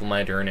a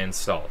compliment or an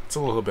insult. It's a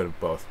little bit of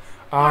both.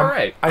 All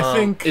right. I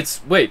think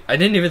it's. Wait, I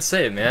didn't even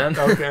say it, man.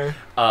 Okay.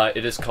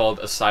 It is called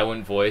A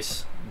Silent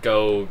Voice.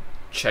 Go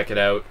check it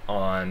out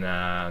on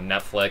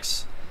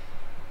Netflix.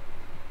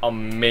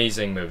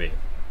 Amazing movie.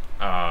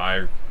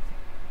 I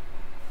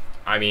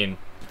mean,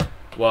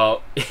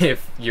 well,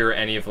 if you're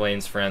any of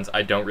Lane's friends,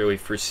 I don't really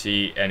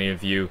foresee any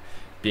of you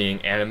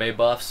being anime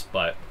buffs,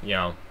 but,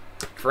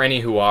 for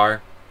any who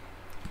are,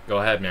 go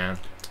ahead, man.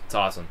 It's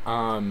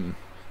awesome.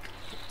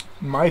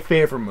 My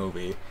favorite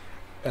movie,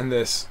 and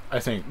this I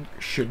think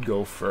should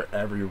go for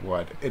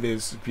everyone.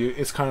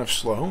 It's kind of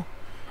slow,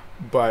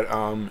 but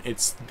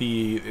it's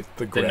the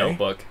Gray. The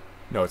Notebook.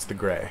 No, it's The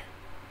Gray.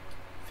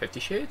 50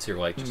 Shades, or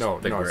like just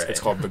No, The Gray? it's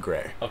called The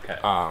Gray. Okay.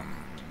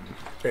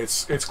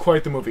 It's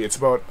quite the movie. It's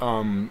about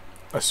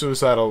a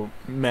suicidal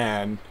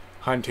man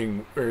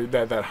hunting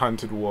that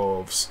hunted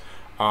wolves.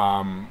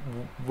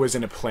 Was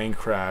in a plane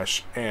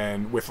crash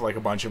and with like a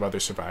bunch of other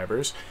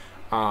survivors,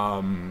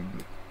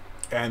 and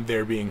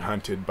they're being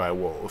hunted by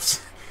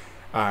wolves.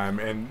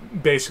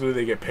 And basically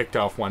they get picked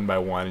off one by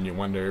one, and you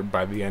wonder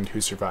by the end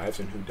who survives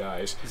and who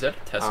dies. Is that a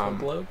Tesla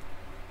globe?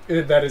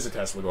 That is a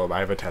Tesla globe. I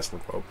have a Tesla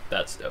globe.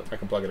 That's dope. I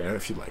can plug it in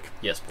if you'd like.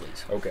 Yes,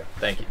 please. Okay.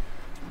 Thank you.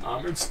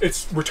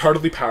 It's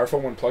retardedly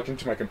powerful when plugged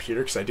into my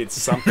computer because I did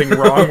something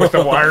wrong with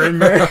the wiring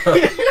there.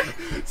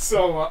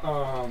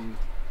 So,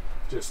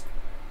 just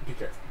be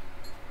careful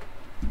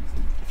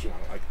if you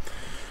want to like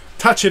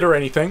touch it or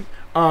anything.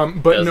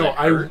 But Does no, it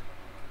hurt?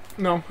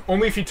 No,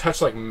 only if you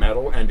touch like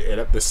metal and it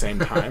at the same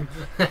time.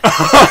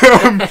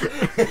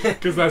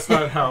 Because that's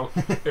not how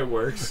it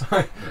works.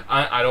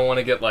 I don't want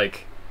to get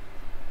like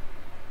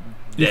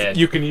dead.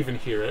 You can even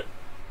hear it,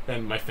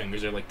 and my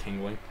fingers are like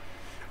tingling.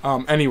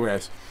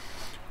 Anyways,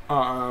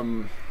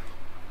 back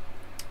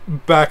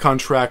on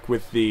track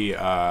with the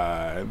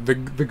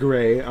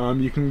Gray.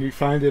 You can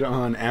find it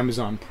on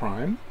Amazon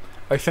Prime,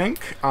 I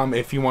think.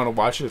 If you want to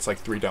watch it, it's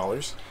like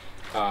 $3.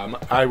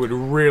 I would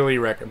really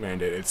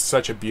recommend it. It's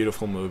such a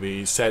beautiful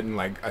movie set in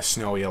like a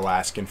snowy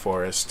Alaskan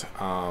forest.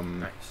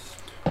 Nice.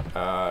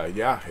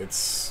 Yeah,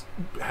 it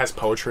has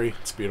poetry.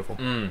 It's beautiful.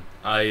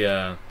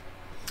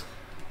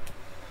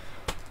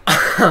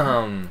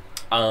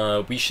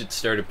 We should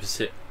start a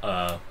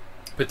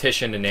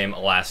petition to name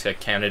Alaska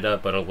Canada,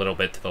 but a little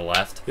bit to the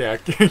left. Yeah,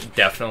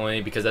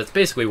 Definitely, because that's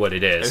basically what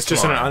it is. it's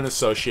just an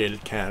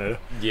unassociated Canada.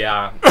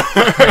 Yeah.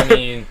 I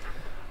mean,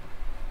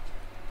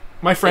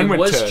 My friend it went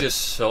was to just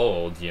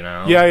sold, you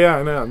know?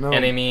 Yeah, no.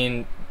 And I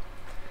mean,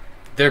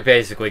 they're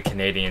basically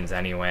Canadians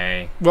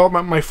anyway. Well,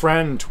 my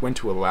friend went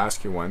to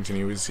Alaska once, and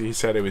he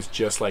said it was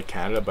just like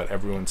Canada, but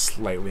everyone's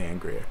slightly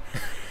angrier.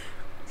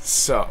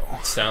 So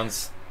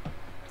Sounds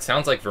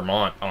like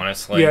Vermont,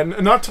 honestly. yeah,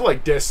 not to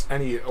like diss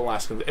any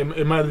Alaskans.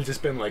 It might have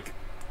just been like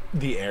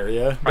the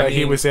area that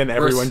he was in.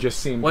 Everyone just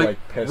seemed like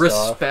pissed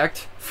off.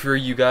 Respect for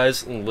you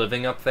guys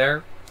living up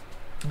there,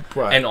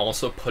 But, and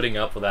also putting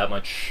up with that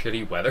much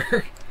shitty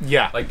weather.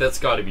 yeah, Like, that's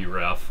got to be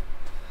rough.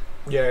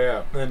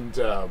 yeah. And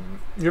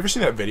you ever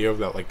seen that video of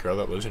that like girl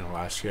that lives in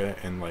Alaska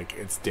and like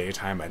it's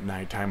daytime at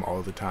nighttime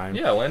all the time?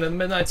 Yeah, Land of the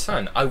Midnight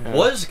Sun. I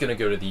was gonna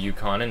go to the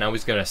Yukon and I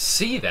was gonna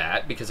see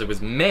that because it was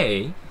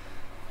May,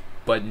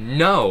 but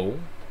no,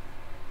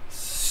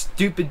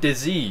 stupid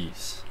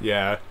disease.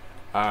 Yeah.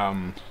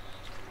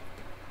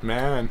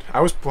 Man,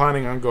 I was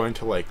planning on going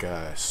to like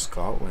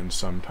Scotland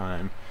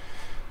sometime.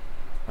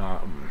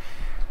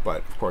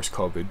 But of course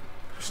COVID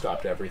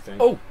stopped everything.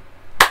 Oh,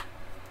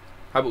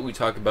 how about we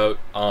talk about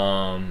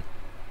all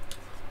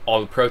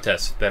the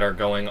protests that are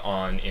going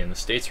on in the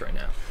States right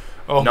now?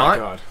 Oh Not my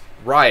god.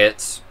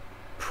 riots,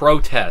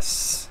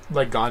 protests.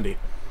 Like Gandhi.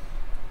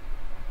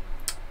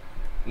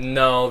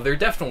 No, they're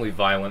definitely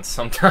violent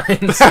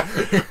sometimes.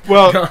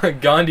 Well,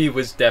 Gandhi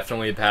was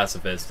definitely a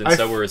pacifist, and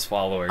so were his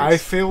followers. I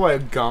feel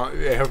like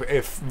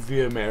if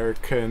the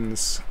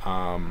Americans,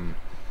 to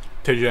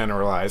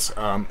generalize,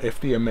 if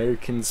the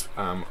Americans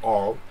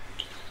all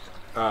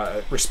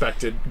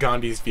respected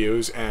Gandhi's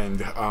views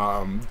and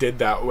did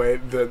that way,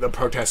 the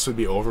protests would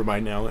be over by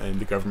now, and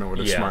the government would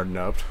have smartened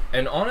up.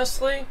 And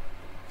honestly,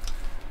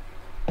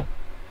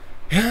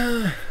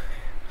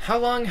 how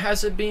long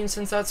has it been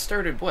since that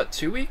started? What,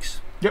 2 weeks?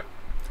 Yep.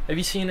 Have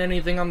you seen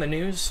anything on the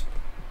news?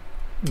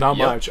 Not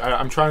much.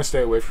 I'm trying to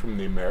stay away from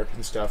the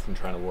American stuff. I'm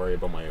trying to worry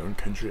about my own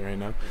country right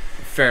now.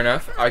 Fair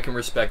enough. I can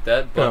respect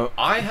that. But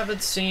I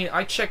haven't seen...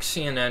 I check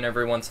CNN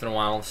every once in a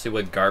while to see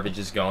what garbage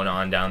is going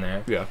on down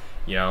there. Yeah.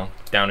 You know,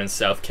 down in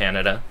South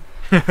Canada.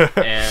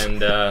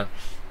 And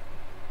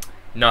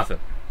nothing.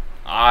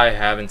 I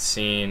haven't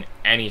seen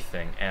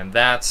anything. And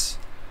that's...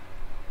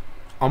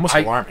 almost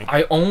alarming.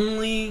 I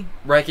only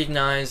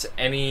recognize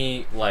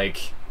any,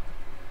 like...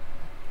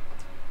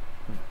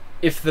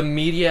 if the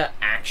media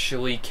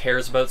actually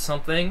cares about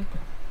something,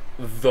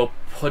 they'll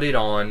put it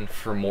on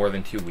for more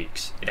than 2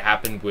 weeks. It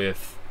happened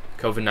with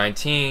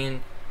COVID-19.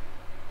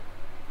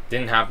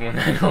 Didn't happen with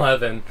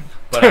 9/11.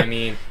 But, I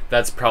mean,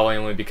 that's probably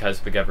only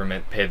because the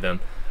government paid them.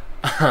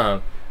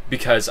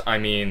 Because, I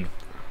mean,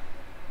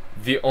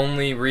 the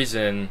only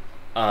reason...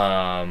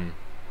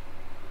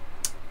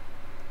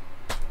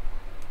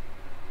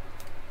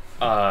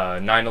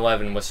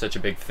 9/11 was such a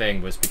big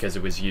thing was because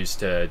it was used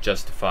to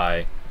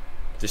justify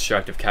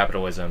destructive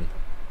capitalism,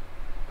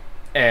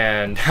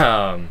 and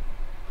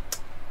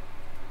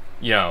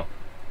you know,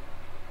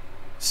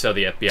 so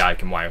the FBI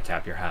can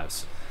wiretap your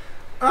house.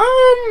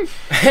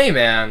 Hey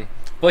man,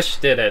 Bush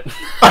did it.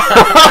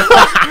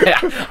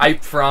 I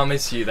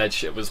promise you that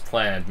shit was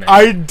planned, man.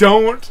 I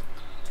don't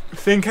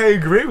think I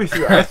agree with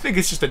you. I think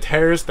it's just a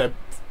terrorist that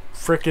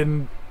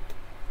frickin'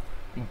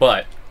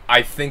 But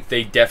I think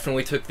they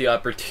definitely took the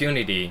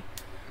opportunity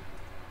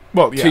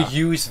Well, to yeah.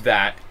 use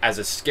that as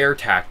a scare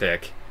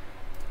tactic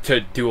to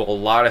do a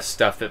lot of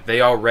stuff that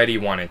they already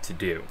wanted to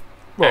do.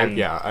 Well, And-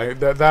 yeah.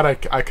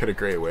 I could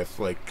agree with.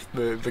 Like,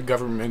 the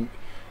government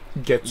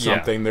gets Yeah.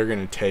 something, they're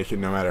going to take it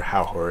no matter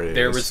how horrid it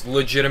There is. was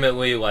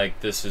legitimately, like,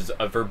 this is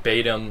a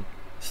verbatim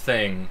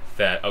thing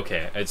that,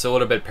 okay, it's a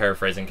little bit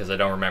paraphrasing because I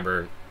don't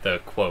remember the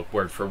quote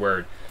word for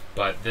word,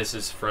 but this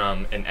is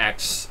from an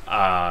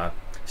I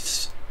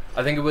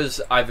think it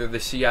was either the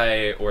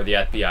CIA or the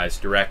FBI's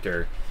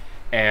director,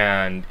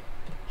 and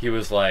he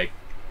was like,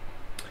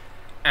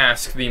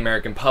 ask the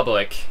American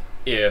public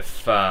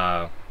if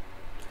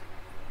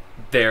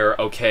they're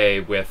okay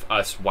with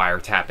us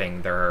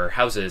wiretapping their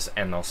houses,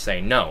 and they'll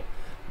say no.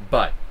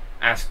 But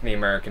ask the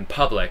American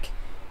public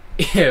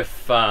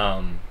if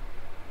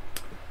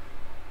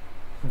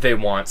they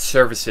want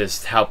services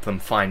to help them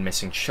find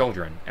missing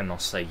children, and they'll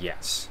say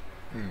yes.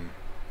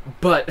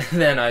 But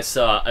then I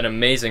saw an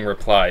amazing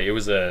reply. It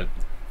was a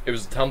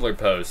Tumblr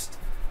post.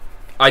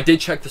 I did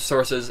check the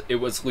sources. It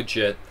was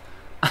legit.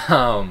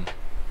 And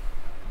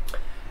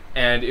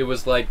it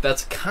was like,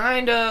 that's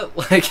kind of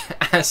like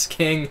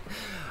asking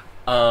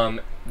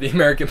the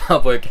American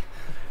public,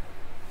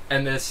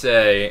 and they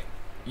say,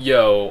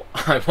 yo,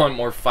 I want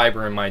more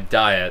fiber in my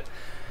diet,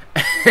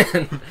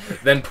 and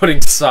then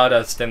putting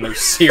sawdust in their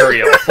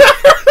cereal.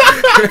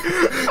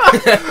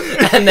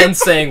 And then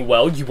saying,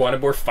 well, you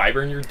wanted more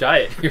fiber in your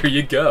diet, here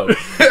you go.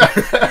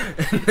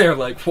 And they're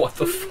like, what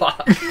the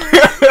fuck?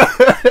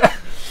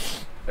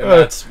 And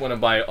that's one of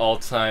my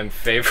all-time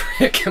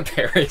favorite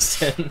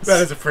comparisons.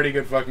 That is a pretty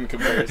good fucking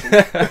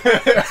comparison.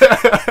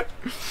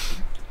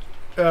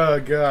 Oh,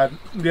 God.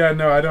 Yeah,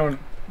 no, I don't...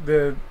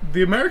 The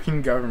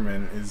American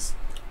government is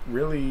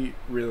really,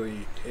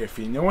 really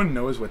iffy. No one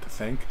knows what to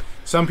think.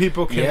 Some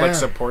people can, Yeah. like,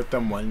 support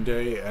them one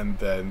day and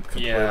then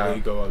completely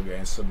go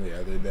against them the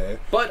other day.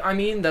 But, I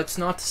mean, that's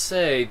not to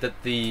say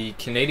that the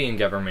Canadian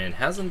government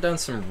hasn't done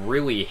some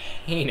really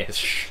heinous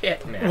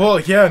shit, man. Well,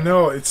 yeah,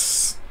 no,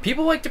 it's...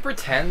 People like to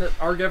pretend that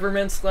our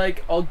government's,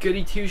 like, all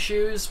goody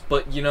two-shoes,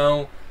 but, you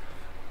know,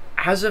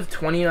 as of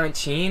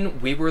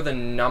 2019, we were the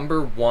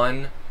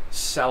 #1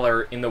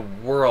 seller in the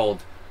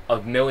world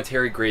of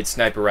military-grade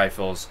sniper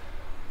rifles,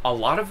 a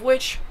lot of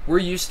which were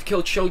used to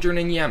kill children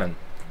in Yemen.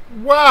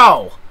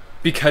 Wow!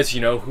 Because you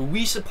know who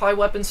we supply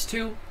weapons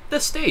to? The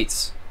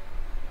States.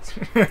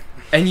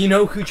 And you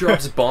know who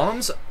drops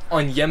bombs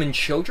on Yemen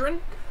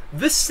children?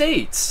 The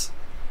States.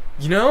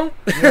 You know?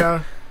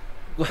 Yeah.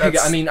 Like,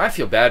 That's- I mean, I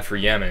feel bad for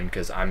Yemen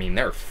because, I mean,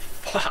 they're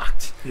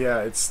fucked.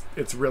 Yeah, it's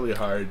really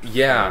hard.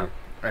 Yeah.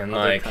 For And,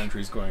 other like,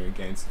 countries going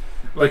against...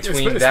 Like,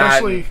 between that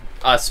especially... and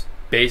us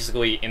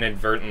basically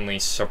inadvertently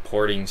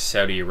supporting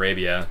Saudi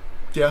Arabia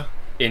Yeah.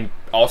 in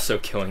also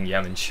killing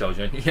Yemen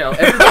children. You know,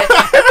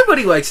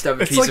 everybody likes to have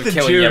a It's piece like of the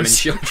killing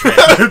Jews. Yemen children.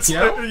 It's, You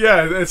know?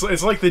 yeah,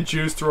 it's like the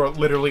Jews throughout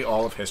literally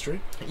all of history.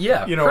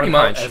 Yeah, You know, pretty and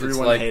how much. It's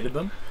everyone like, hated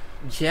them.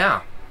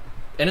 yeah.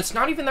 And it's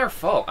not even their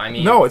fault. I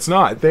mean, No, it's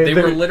not. they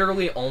they're- were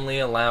literally only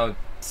allowed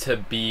to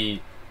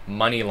be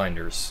money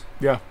lenders.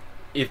 Yeah.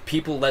 If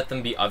people let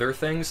them be other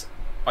things,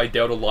 I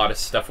doubt a lot of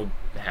stuff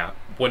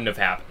wouldn't have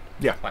happened.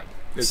 Yeah. Like,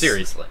 It's-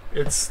 seriously.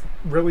 It's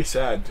really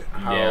sad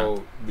how Yeah.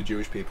 the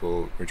Jewish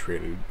people were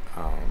treated.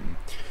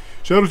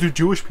 Shout out to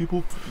Jewish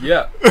people.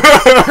 Yeah.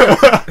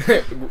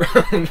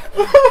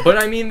 But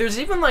I mean, there's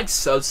even like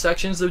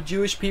subsections of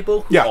Jewish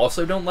people who Yeah.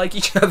 also don't like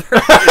each other.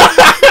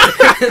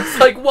 It's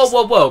like,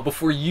 whoa.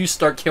 Before you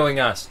start killing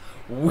us,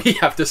 we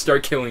have to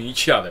start killing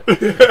each other.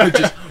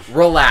 Just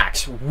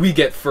relax. We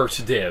get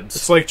first dibs.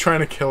 It's like trying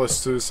to kill a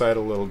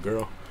suicidal little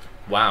girl.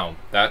 Wow,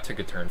 that took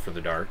a turn for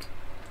the dark.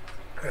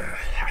 It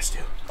has to.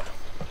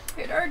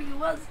 It already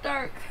was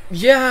dark.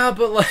 Yeah,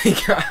 but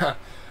like,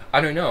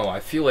 I don't know. I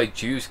feel like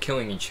Jews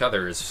killing each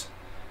other is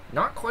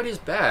not quite as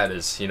bad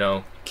as, you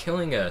know,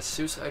 killing a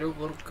suicidal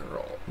little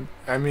girl.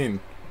 I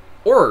mean,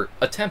 Or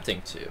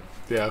attempting to.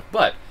 yeah.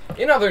 But,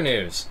 in other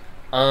news,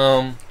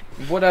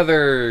 what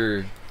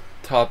other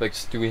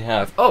topics do we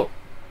have? Oh,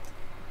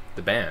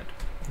 the band.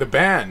 The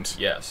band.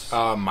 Yes.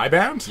 My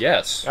band?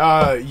 Yes.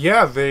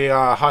 Yeah, the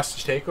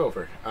hostage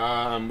takeover.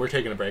 We're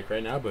taking a break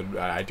right now, but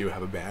I do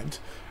have a band.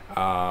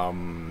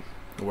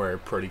 We're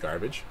pretty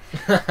garbage.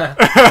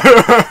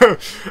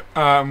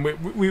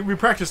 We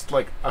practiced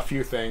like a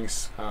few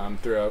things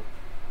throughout,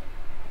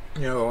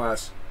 you know, the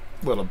last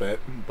little bit,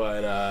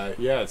 but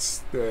yeah,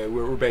 it's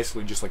we're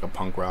basically just like a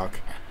punk rock.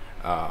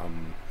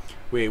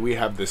 We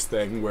have this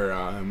thing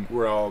where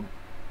we're all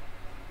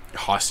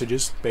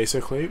hostages,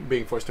 basically,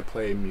 being forced to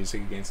play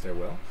music against their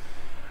will.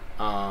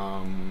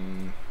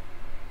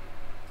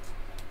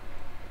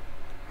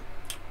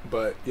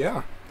 But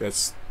yeah,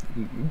 that's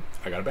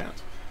I got a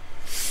band.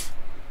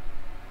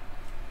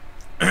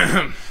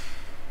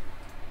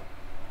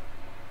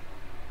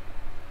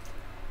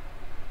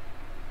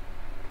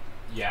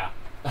 Yeah.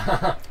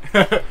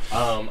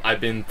 I've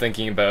been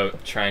thinking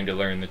about trying to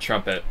learn the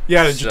trumpet.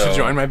 Yeah, to so-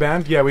 join my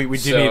band. Yeah, we do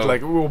so- need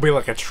like we'll be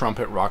like a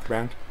trumpet rock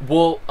band.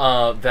 Well,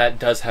 that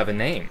does have a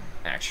name.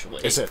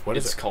 actually. Is it? What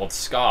is it's it? called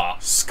SCA.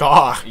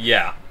 SCA.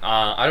 Yeah.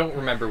 I don't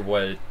remember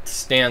what it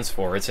stands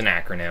for. It's an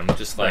acronym,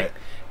 just like Right.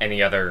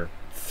 any other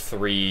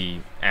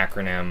 3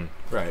 acronym.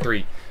 Right.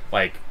 3,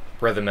 like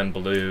rhythm and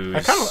blues.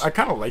 I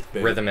kind of like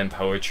the rhythm and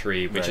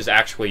poetry, which Right. is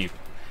actually...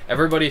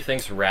 Everybody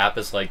thinks rap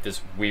is like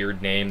this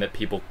weird name that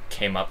people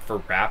came up for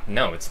rap.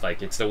 No, it's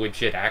like, it's a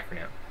legit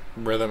acronym.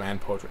 rhythm and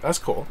poetry. That's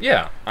cool.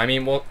 Yeah. I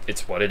mean, well,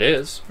 it's what it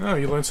is. Oh,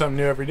 you learn something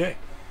new every day.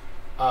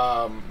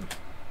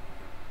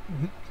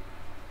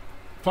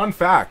 Fun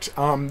fact,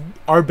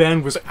 our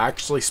band was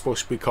actually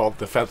supposed to be called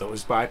the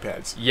Featherless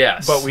Bipeds.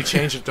 Yes. But we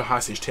changed it to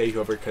Hostage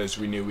Takeover because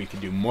we knew we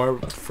could do more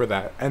for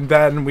that. And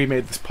then we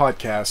made this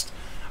podcast,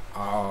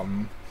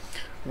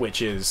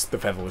 which is the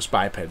Featherless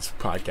Bipeds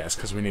podcast,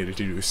 because we needed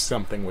to do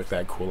something with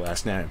that cool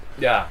last name.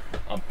 Yeah.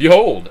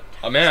 Behold,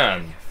 a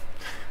man.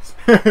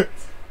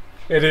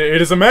 It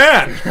is a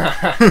man!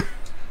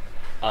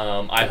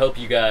 I hope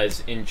you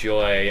guys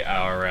enjoy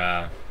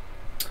our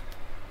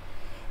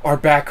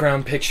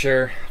background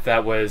picture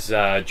that was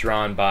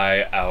drawn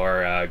by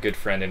our good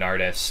friend and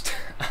artist,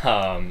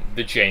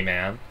 the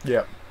J-Man.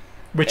 Yep.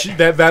 Which,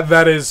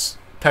 that is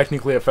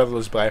technically a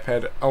Featherless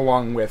Biped,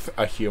 along with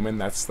a human.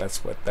 That's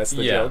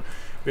the joke.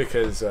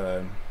 Because,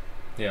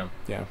 Yeah.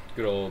 yeah.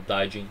 Good old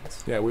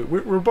Digenes. Yeah,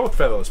 we're both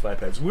Featherless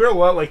Bipeds. We're a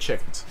lot like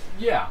chickens.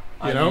 Yeah.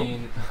 You know?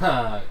 mean,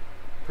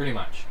 pretty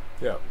much.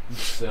 Yeah.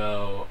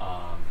 So,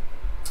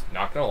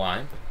 not gonna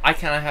lie, I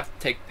kind of have to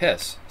take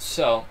piss.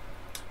 So,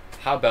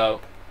 how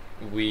about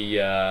we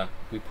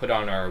put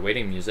on our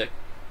waiting music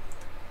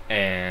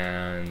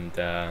and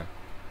Yeah.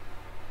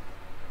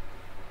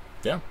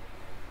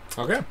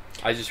 Okay.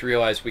 I just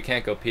realized we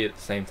can't go pee at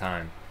the same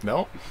time.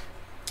 No.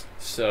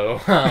 So,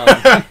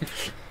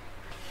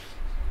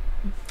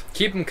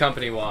 keep them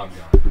company while I'm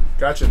gone.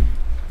 Gotcha.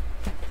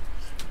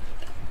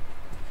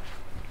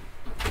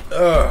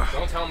 Ugh.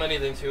 Don't tell them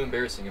anything too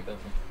embarrassing about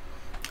me.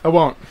 I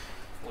won't.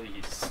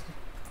 Please.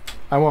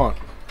 I won't.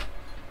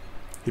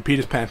 He peed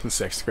his pants in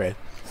 6th grade.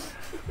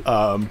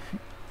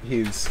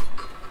 He's...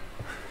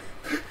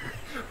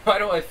 Why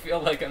do I feel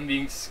like I'm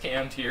being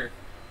scammed here?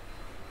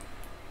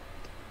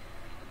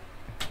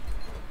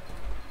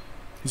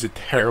 He's a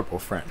terrible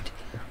friend.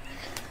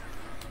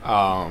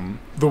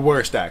 The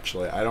worst,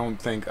 actually. I don't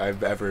think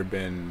I've ever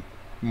been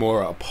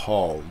more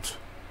appalled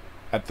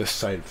at the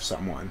sight of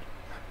someone.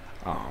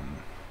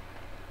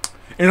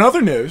 In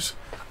other news,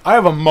 I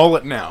have a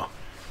mullet now.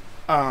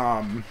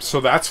 So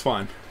that's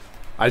fun.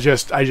 I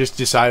just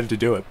decided to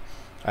do it.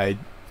 I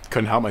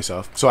couldn't help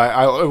myself. So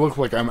I look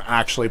like I'm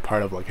actually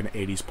part of like an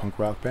 80s punk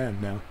rock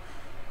band now.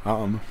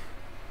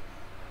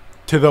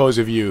 To those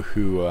of you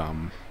who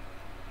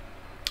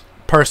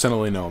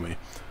personally know me,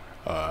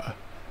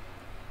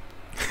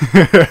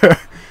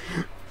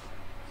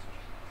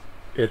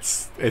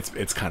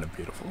 it's kind of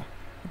beautiful.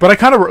 But I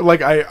kind of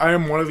like I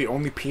am one of the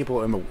only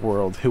people in the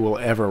world who will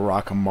ever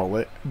rock a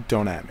mullet.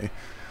 Don't at me.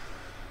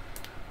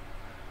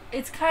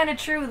 It's kind of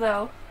true,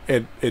 though.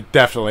 It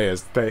definitely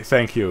is.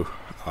 Thank you,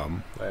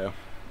 Leia.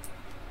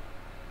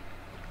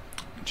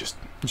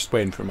 Just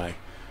waiting for my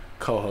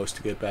co-host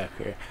to get back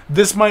here.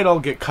 This might all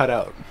get cut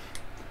out.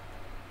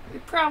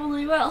 It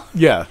probably will.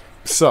 Yeah.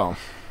 So,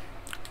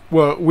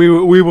 well, we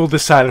will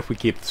decide if we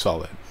keep this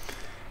all in,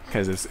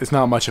 because it's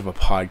not much of a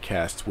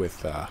podcast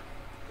with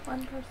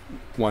One person.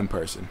 one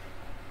person.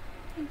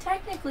 And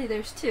technically,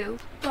 there's 2,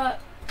 but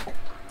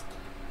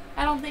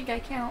I don't think I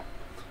count.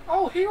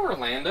 Oh, hey,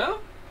 Orlando.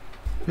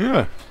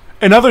 Yeah.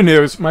 In other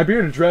news, my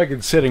bearded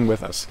dragon's sitting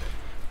with us.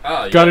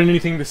 Oh, Got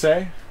anything to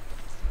say?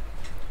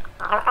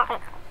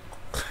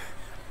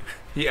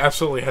 He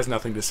absolutely has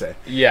nothing to say.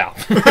 Yeah.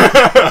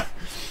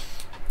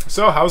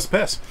 So, how's the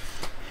piss?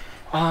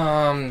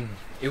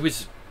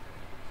 It's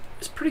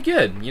pretty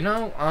good. You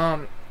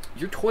know,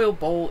 your toilet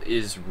bowl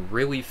is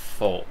really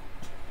full,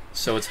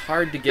 so it's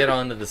hard to get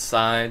onto the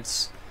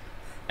sides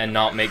and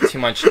not make too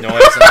much noise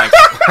and like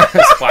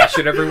splash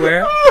it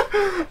everywhere.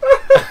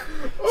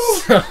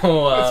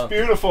 So, It's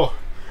beautiful.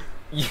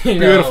 you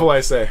Beautiful, know, I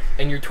say.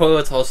 and your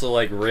toilet's also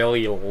like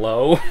really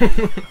low.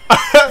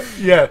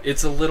 Yeah.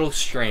 It's a little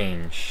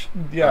strange.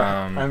 Yeah.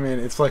 I mean,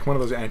 it's like one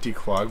of those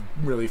anti-clog,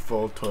 really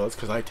full toilets,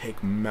 because I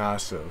take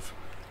massive,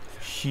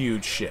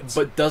 huge shits.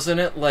 But doesn't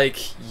it, like,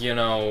 you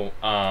know,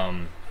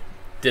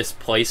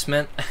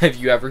 displacement? Have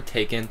you ever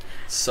taken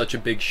such a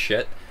big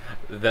shit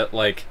that,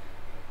 like,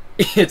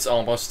 it's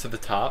almost to the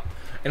top?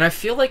 And I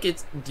feel like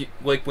it's,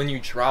 like, when you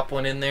drop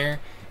one in there,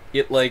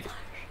 it, like,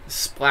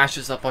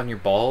 splashes up on your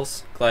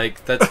balls.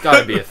 Like, that's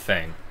gotta be a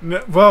thing.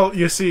 Well,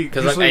 you see...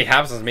 Because usually- it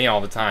happens to me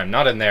all the time.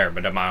 Not in there,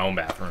 but in my own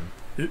bathroom.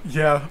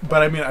 Yeah,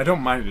 but I mean, I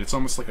don't mind it. It's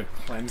almost like a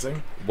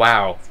cleansing.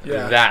 Wow.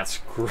 Yeah. That's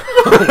gross.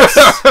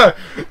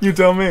 You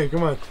tell me.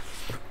 Come on.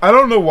 I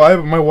don't know why,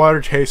 but my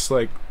water tastes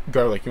like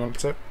garlic. You want to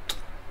sip?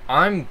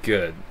 I'm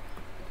good.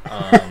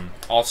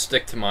 I'll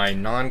stick to my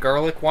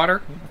non-garlic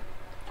water.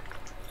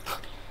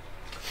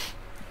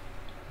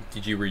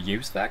 Did you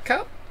reuse that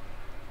cup?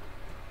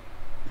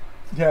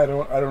 Yeah,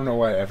 I don't know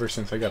why. Ever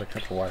since I got a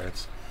cup of water,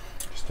 it's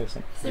just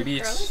tasting. Is there Maybe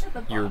it's garlic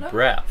at the your bottom?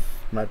 breath.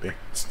 Might be.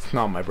 It's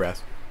not my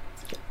breath.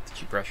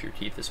 you brush your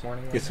teeth this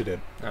morning? Yes, I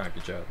did. Ah,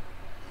 good job.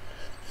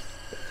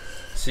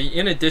 See,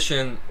 in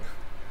addition,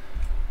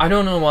 I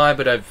don't know why,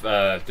 but I've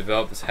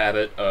developed this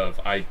habit of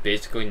I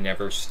basically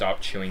never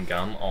stop chewing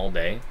gum all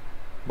day.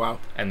 Wow.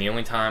 And the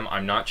only time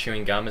I'm not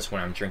chewing gum is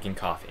when I'm drinking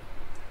coffee.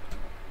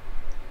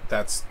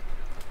 That's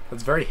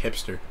very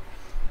hipster.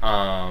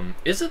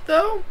 Is it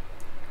though?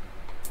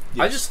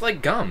 Yes. I just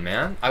like gum,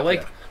 man. I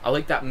like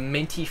that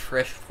minty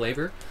fresh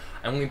flavor.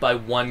 I only buy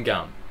one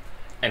gum.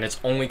 And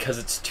it's only because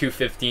it's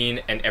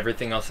 $2.15 and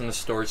everything else in the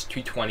store is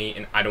 $2.20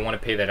 and I don't want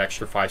to pay that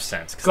extra 5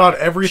 cents. God,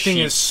 everything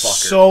is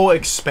so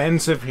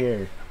expensive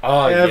here.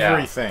 Oh,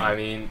 everything. Yeah. I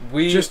mean,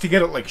 just to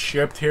get it like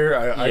shipped here.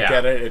 I Yeah.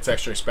 get it; it's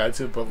extra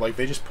expensive, but like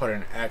they just put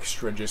an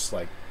extra, just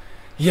like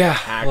yeah,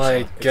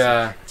 like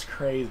it's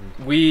crazy.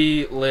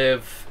 We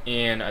live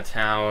in a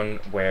town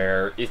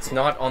where it's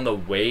not on the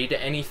way to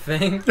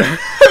anything.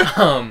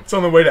 It's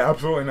on the way to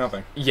absolutely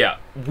nothing. Yeah,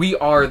 we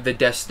are the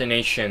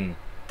destination.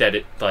 That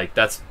it like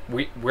that's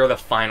we're the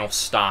final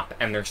stop,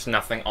 and there's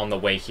nothing on the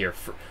way here.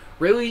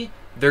 Really,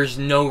 there's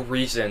no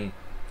reason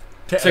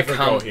to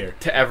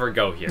ever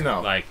go here.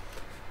 No, like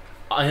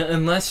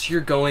unless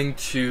you're going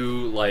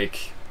to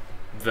like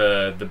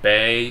the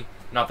bay,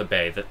 not the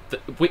bay.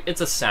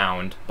 It's a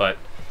sound, but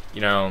you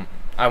know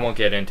I won't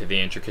get into the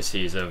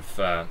intricacies of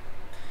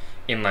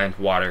inland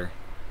water.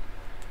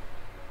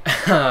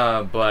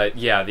 But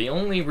yeah, the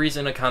only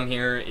reason to come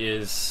here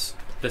is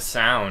the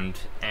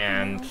sound,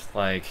 and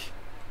like.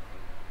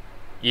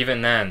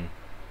 Even then,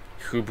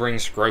 who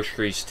brings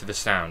groceries to the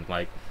sound?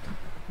 Like,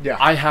 yeah,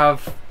 I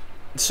have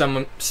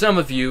some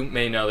of you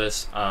may know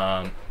this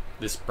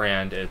this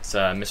brand. It's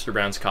Mr.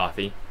 Brown's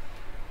Coffee,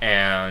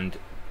 and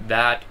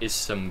that is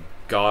some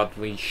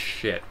godly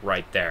shit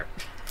right there.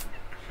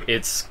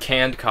 It's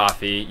canned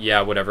coffee.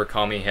 Yeah, whatever.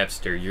 Call me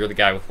hipster. You're the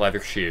guy with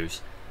leather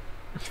shoes.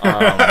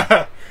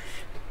 But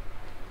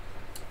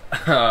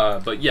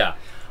yeah.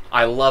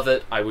 I love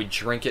it. I would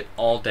drink it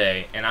all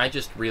day, and I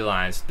just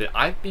realized that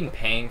I've been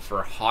paying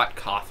for hot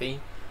coffee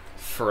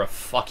for a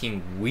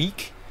fucking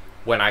week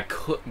when I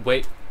could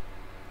wait.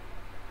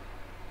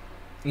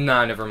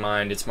 Nah, never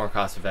mind. It's more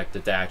cost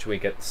effective to actually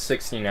get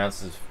 16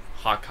 ounces of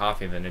hot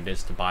coffee than it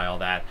is to buy all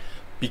that,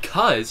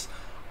 because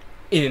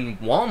in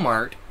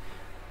Walmart,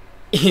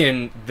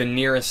 in the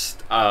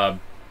nearest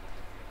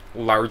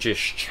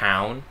largest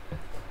town,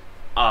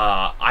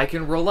 I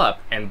can roll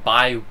up and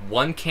buy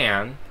one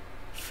can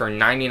for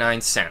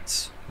 99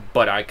 cents,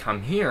 but I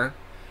come here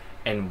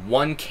and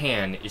one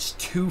can is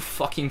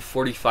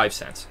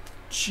 $2.45.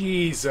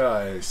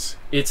 Jesus,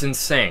 it's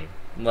insane.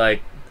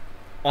 Like,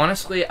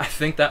 honestly, I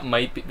think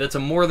that's a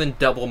more than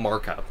double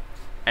markup,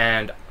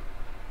 and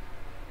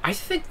I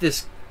think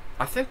that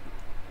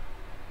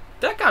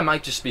guy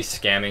might just be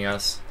scamming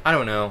us. I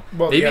don't know.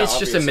 Well, maybe yeah, it's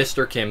obviously. just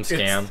a Mr. Kim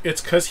scam.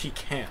 It's because he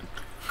can.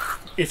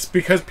 It's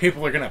because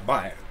people are gonna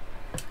buy it.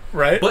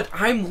 Right? But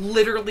I'm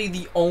literally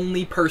the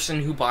only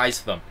person who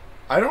buys them.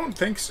 I don't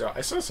think so.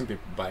 I saw some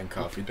people buying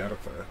coffee down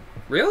at the...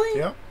 Really?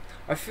 Yeah.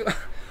 I feel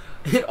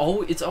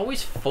it's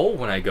always full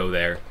when I go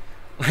there.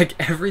 Like,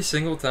 every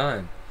single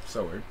time.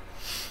 So weird.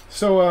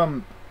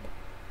 So,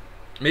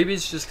 maybe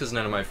it's just because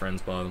none of my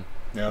friends buy them.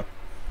 Yeah.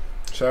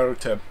 Shout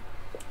out to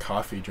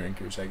coffee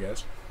drinkers, I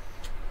guess.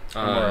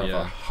 I'm more of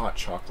a hot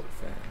chocolate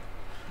fan.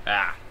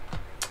 Ah.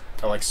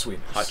 I like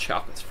sweetness. Hot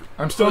chocolate's for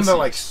I'm still in the,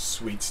 like,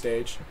 sweet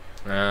stage.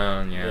 Oh,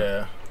 yeah.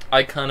 Yeah.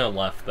 I kind of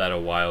left that a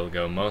while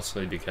ago,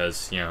 mostly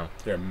because, you know...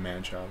 You're a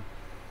man-child.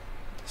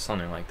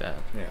 Something like that.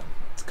 Yeah.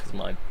 It's because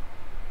my...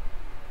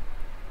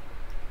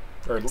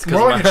 Or it's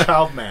more like a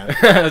child man.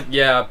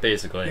 Yeah,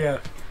 basically. Yeah.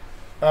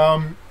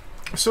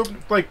 So,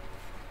 like...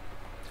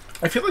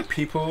 I feel like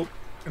people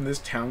in this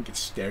town get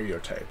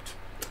stereotyped.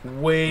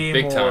 Way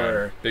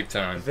more... Big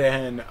time.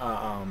 Than,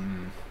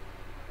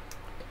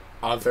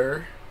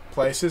 other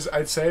places,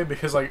 I'd say.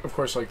 Because, like, of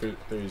course, like,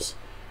 there's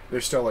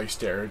still, like,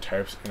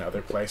 stereotypes in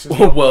other places.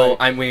 Well, like,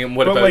 I mean,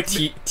 what about like,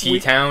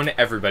 T-Town?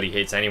 Everybody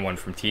hates anyone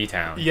from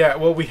T-Town. Yeah,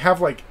 well, we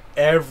have, like,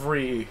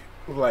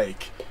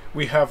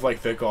 we have,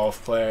 like, the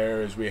golf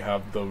players, we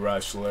have the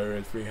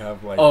wrestlers, we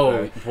have, like,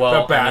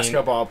 the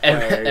basketball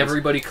players.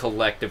 Everybody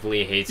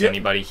collectively hates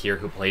anybody here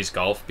who plays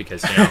golf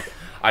because, you know,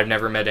 I've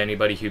never met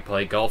anybody who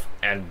played golf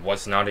and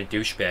was not a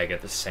douchebag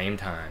at the same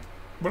time.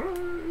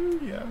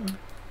 Yeah.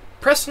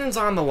 Preston's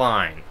on the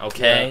line,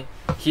 okay?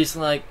 Yeah. He's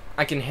like,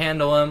 I can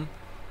handle him,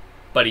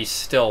 but he's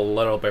still a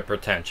little bit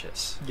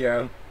pretentious.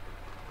 Yeah.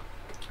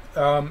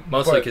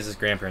 Mostly because his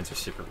grandparents are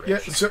super rich. Yeah,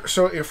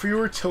 so if we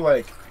were to,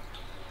 like,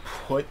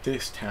 put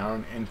this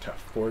town into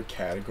 4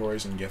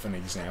 categories and give an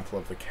example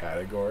of the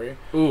category...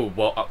 Ooh,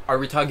 well, are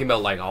we talking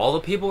about, like, all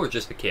the people or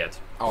just the kids?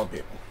 All the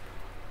people.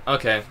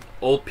 Okay.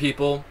 Old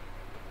people.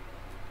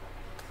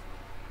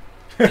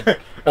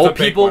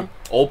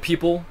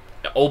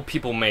 Old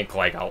people make,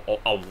 like, a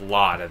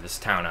lot of this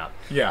town up.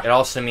 Yeah. It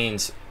also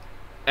means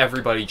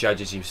everybody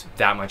judges you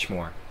that much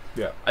more.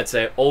 Yeah. I'd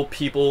say old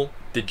people,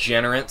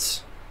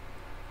 degenerates.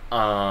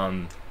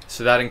 So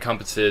that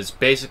encompasses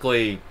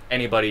basically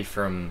anybody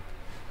from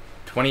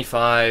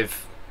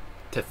 25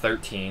 to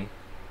 13.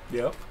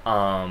 Yep.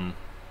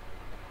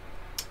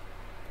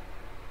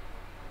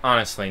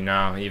 Honestly,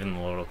 no. Even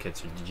the little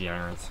kids are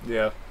degenerates.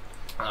 Yeah.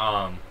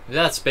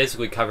 That's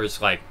basically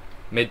covers like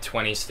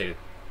mid-20s to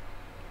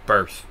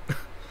birth.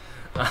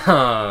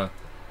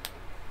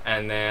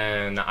 And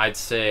then I'd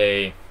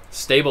say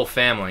stable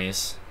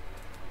families,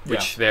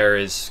 which there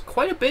is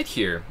quite a bit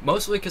here.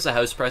 Mostly because the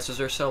house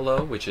prices are so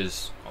low, which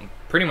is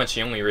pretty much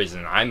the only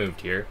reason I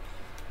moved here.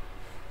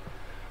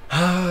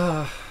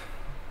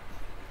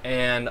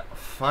 And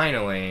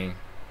finally,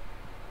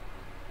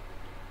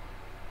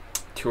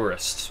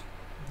 tourists.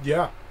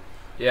 Yeah.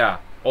 Yeah,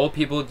 old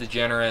people,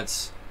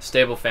 degenerates,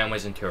 stable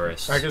families, and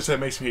tourists. I guess that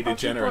makes me a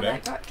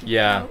degenerate, eh?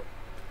 Yeah.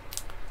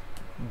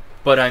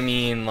 But I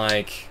mean,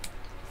 like,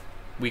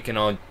 we can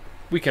all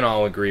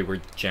agree we're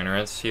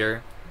degenerates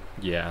here.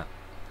 Yeah.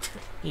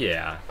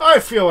 Yeah. I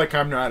feel like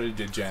I'm not a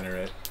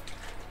degenerate.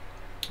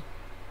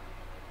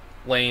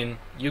 Lane,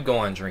 you go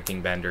on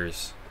drinking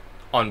benders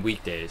on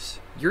weekdays.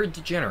 You're a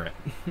degenerate.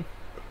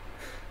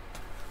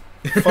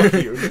 Fuck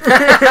you.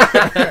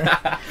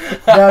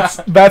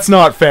 That's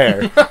not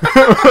fair.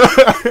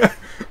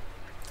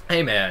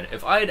 Hey man,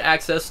 if I had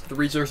access to the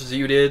resources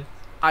you did,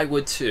 I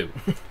would too.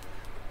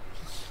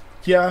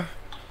 Yeah,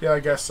 I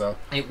guess so.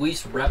 At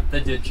least rep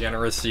the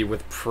degeneracy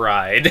with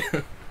pride.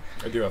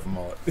 I do have a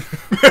mullet.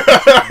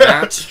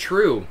 That's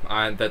true.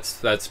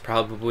 That's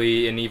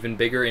probably an even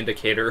bigger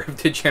indicator of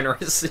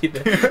degeneracy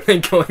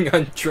than going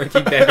on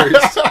drinking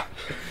benders.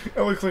 It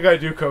looks like I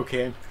do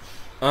cocaine.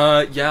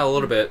 Yeah, a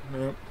little bit.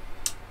 Yep.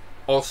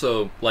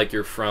 Also, like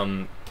you're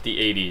from the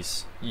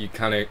 '80s. You're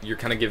kind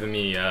of giving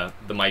me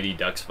the Mighty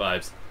Ducks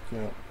vibes.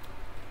 Yeah.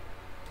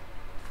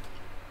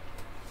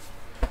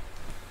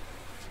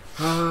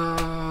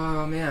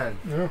 Oh man.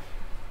 Yeah.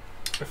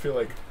 I feel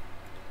like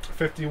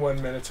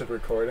 51 minutes of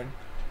recording.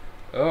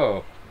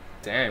 Oh,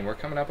 dang, we're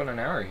coming up on an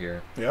hour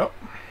here. Yep.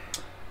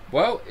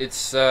 Well,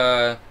 it's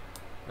we're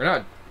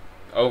not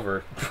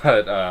over,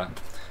 but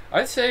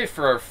I'd say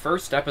for our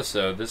first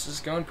episode, this is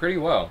going pretty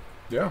well.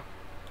 Yeah.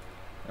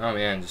 Oh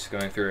man, just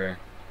going through our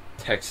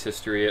text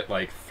history at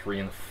like 3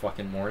 in the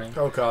fucking morning.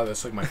 Oh god,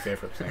 that's like my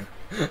favorite thing.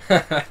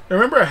 I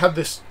remember I had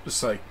this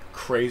like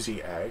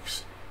crazy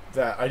ex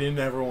that I didn't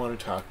ever want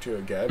to talk to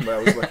again, but I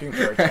was looking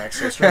through our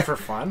text history for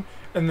fun,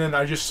 and then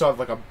I just saw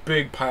like a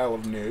big pile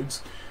of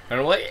nudes. And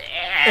I'm like,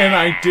 and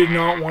I did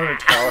not want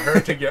to tell her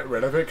to get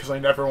rid of it because I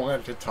never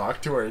wanted to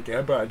talk to her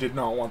again, but I did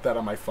not want that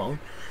on my phone.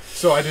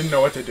 So I didn't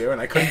know what to do,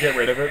 and I couldn't get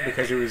rid of it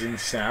because it was in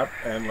Snap,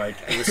 and like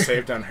it was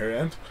saved on her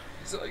end.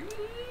 It's like,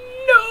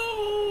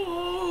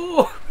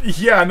 no!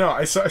 Yeah, no,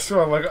 I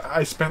saw like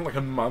I spent like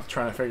a month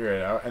trying to figure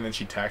it out, and then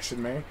she texted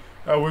me.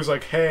 I was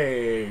like,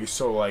 hey,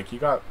 so like you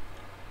got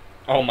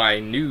all my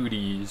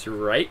nudies,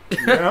 right?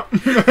 Yeah.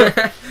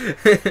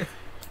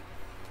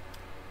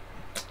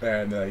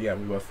 And yeah,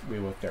 we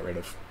both got rid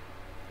of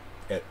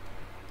it.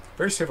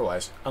 Very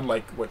civilized,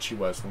 unlike what she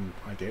was when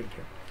I dated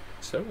her.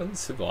 So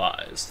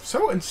uncivilized.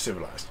 So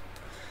uncivilized.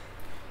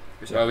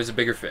 There's always a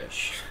bigger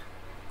fish.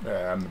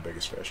 I'm the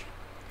biggest fish.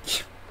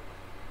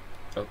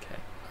 Okay.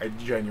 I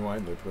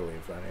genuinely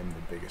believe I am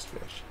the biggest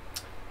fish.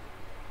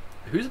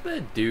 Who's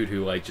that dude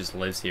who like just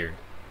lives here?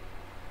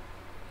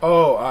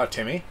 Oh,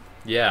 Timmy.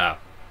 Yeah.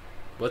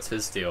 What's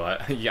his deal?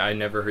 I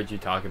never heard you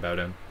talk about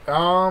him. I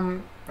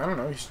don't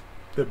know. He's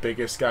the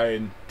biggest guy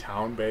in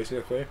town,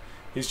 basically.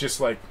 He's just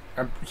like,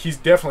 he's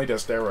definitely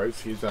does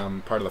steroids. He's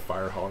part of the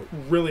fire hall.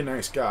 Really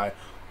nice guy.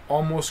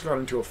 Almost got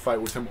into a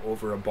fight with him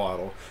over a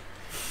bottle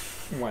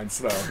once,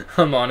 though.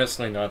 I'm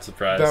honestly not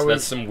surprised.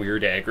 That's some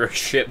weird aggro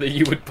shit that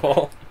you would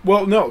pull.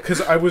 Well, no,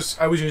 because I was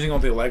using all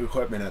the leg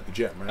equipment at the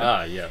gym, right?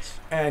 Ah, yes.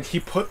 And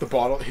he put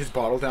his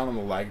bottle down on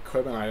the leg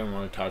equipment. I didn't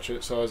want to touch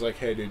it, so I was like,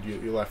 "Hey, dude,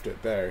 you left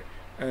it there."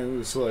 And it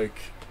was like,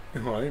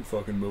 "Oh, I ain't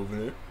fucking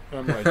moving it."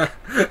 I'm like,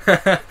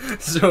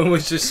 so it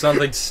was just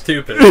something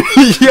stupid.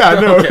 Yeah,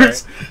 no, okay.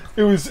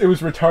 it was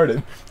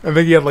retarded. I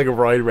think he had like a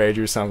roid rage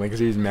or something because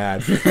he was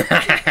mad.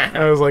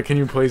 I was like, "Can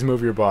you please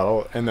move your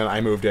bottle?" And then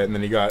I moved it, and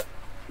then he got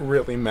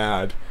really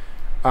mad.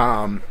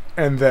 And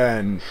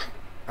then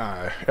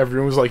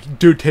everyone was like,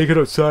 "Dude, take it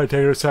outside,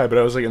 take it outside." But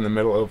I was like in the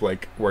middle of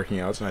like working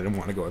out, so I didn't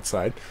want to go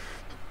outside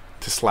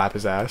to slap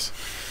his ass.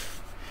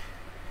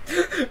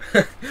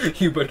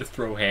 You better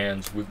throw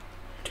hands with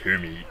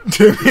Timmy.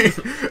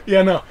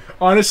 Yeah, no.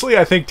 Honestly,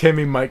 I think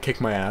Timmy might kick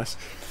my ass.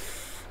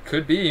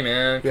 Could be,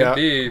 man. Could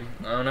be.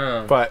 I don't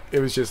know. But it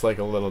was just like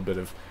a little bit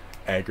of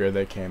aggro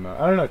that came out.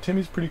 I don't know.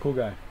 Timmy's a pretty cool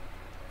guy.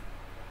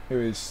 It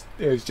was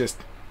just,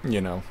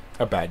 you know,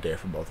 a bad day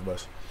for both of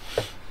us.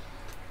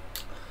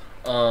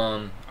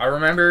 I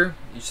remember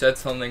you said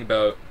something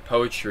about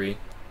poetry.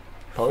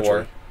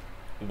 Poetry?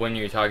 When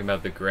you were talking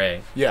about the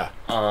Gray. Yeah.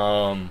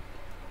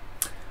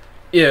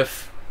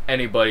 If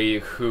anybody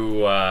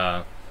who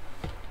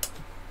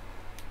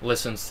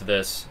listens to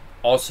this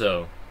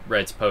also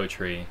writes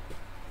poetry,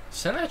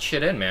 send that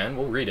shit in, man.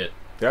 We'll read it.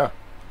 Yeah.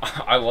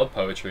 I love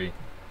poetry.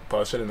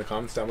 Post it in the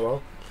comments down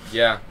below.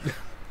 Yeah.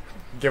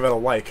 Give it a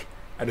like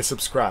and a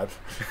subscribe.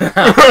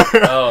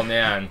 Oh,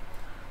 man.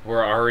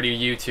 We're already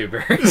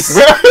YouTubers.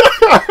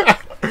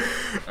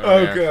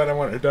 Oh, God, I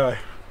want to die.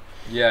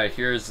 Yeah,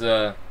 here's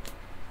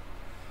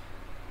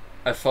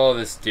I follow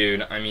this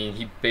dude. I mean,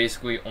 he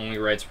basically only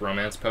writes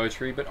romance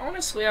poetry, but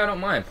honestly, I don't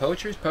mind.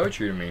 Poetry's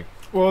poetry to me.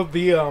 Well,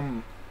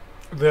 the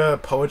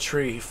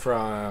poetry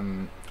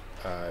from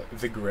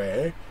The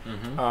Gray.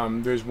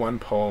 There's one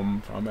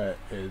poem from it.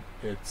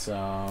 It's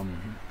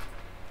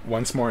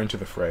once more into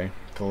the fray,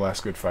 the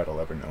last good fight I'll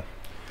ever know.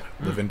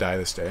 Live and die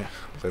this day.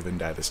 Live and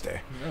die this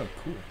day. Oh,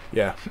 cool.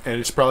 Yeah, and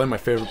it's probably my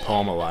favorite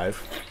poem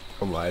alive.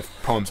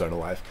 Poems aren't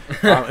alive.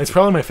 It's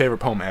probably my favorite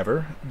poem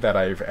ever that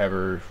I've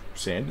ever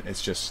seen.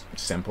 It's just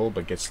simple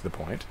but gets to the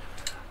point.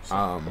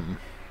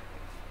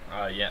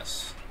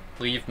 Yes.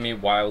 Leave me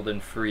wild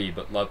and free,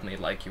 but love me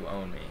like you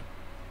own me.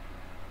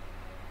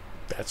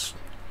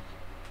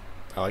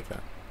 I like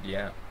that.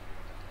 Yeah.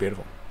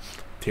 Beautiful.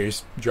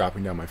 Tears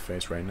dropping down my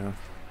face right now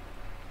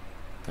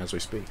as we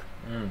speak.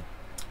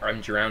 I'm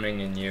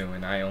drowning in you,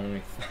 and I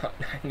only thought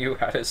I knew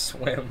how to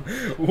swim.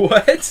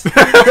 What?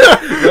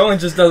 That one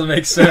just doesn't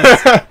make sense.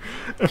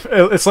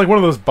 It's like one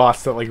of those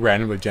bots that like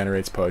randomly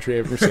generates poetry.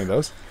 Have you ever seen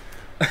those?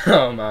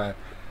 Oh my.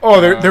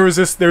 Oh, there's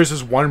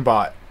this one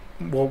bot.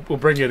 We'll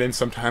bring it in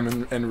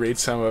sometime and read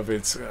some of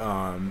its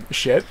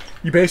shit.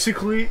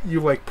 You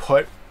like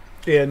put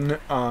in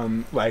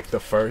like the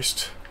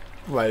first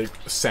like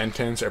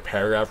sentence or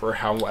paragraph or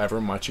however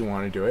much you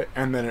want to do it,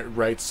 and then it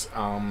writes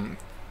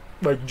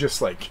like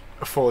just like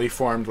fully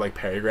formed like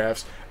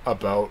paragraphs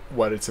about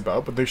what it's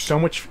about. But there's so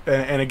much,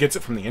 and it gets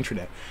it from the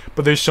internet,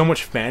 but there's so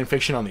much fan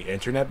fiction on the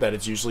internet that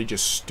it's usually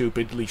just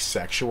stupidly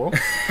sexual.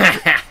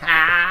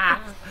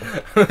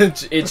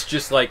 It's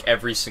just like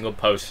every single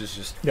post is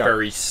just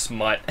furry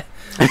smut.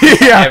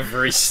 Yeah.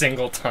 Every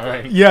single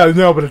time. Yeah,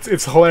 no, but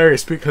it's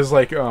hilarious because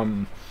like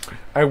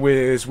I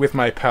was with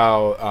my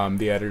pal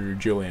the editor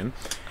Julian,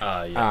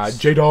 yes.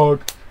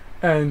 J-Dog,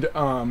 and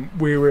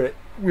we were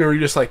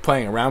just like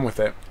playing around with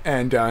it,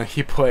 and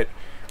he put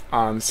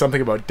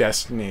something about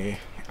Destiny.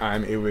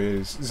 It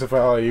was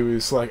Zavala. He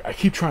was like, I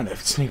keep trying to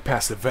sneak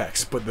past the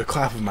Vex, but the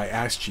clap of my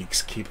ass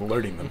cheeks keep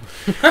alerting them.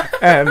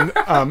 And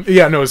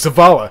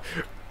Zavala.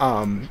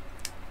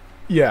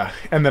 Yeah,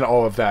 and then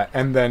all of that,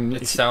 and then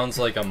it sounds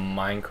like a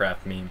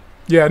Minecraft meme.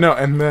 Yeah, no,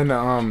 and then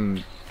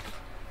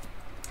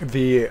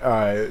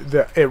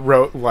it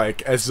wrote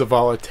like as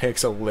Zavala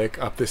takes a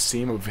lick up the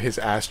seam of his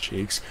ass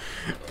cheeks.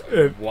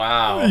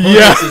 Wow.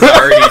 Yeah. This is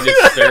already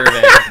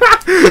disturbing.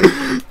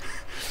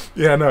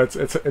 Yeah, no,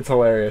 it's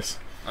hilarious.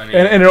 I mean,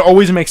 and it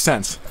always makes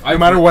sense. No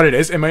matter what it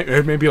is, it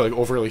may be like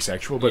overly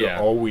sexual, but yeah.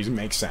 It always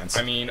makes sense.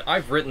 I mean,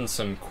 I've written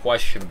some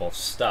questionable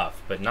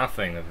stuff, but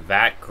nothing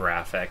that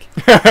graphic.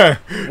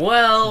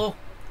 Well,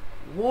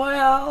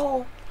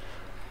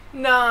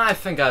 nah, I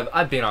think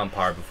I've been on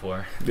par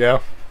before. Yeah.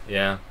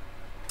 Yeah.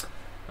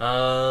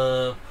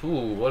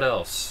 What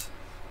else?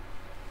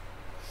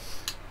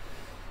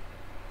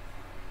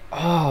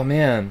 Oh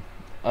man.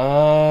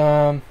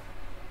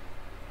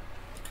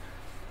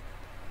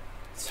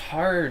 It's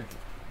hard.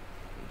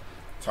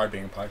 It's hard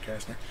being a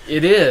podcaster.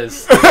 It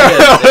is.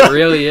 It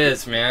really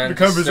is, man. The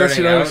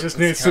conversation just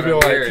needs to be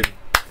weird. like.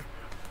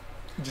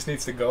 It just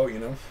needs to go, you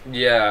know.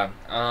 Yeah.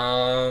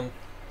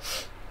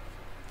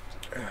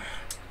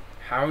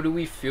 How do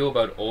we feel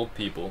about old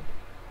people?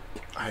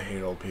 I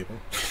hate old people.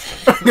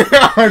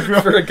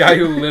 For a guy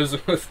who lives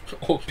with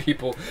old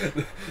people,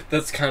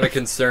 that's kind of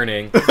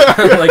concerning.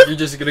 Like you're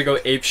just gonna go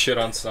ape shit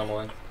on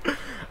someone.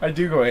 I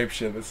do go ape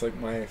shit. That's like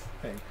my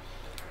thing.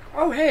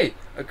 Oh hey,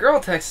 a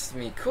girl texted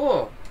me.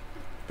 Cool.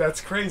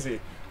 That's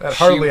crazy. That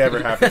hardly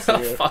ever happens to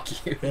you.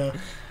 Fuck you. Yeah.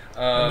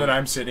 And then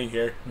I'm sitting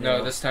here.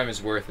 No, this time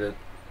is worth it.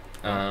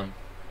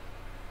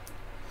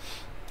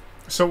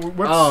 So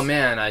what's... Oh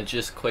man, I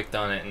just clicked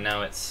on it and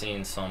now it's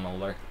seen, so I'm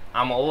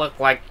gonna look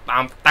like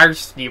I'm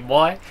thirsty,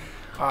 boy.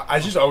 I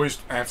just always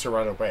answer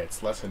right away.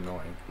 It's less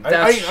annoying.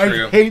 That's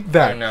true. I hate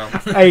that. I know.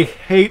 I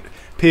hate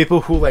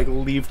people who like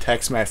leave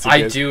text messages.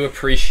 I do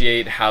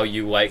appreciate how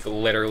you like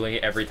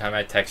literally every time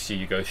I text you,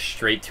 you go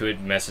straight to it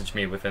and message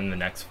me within the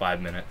next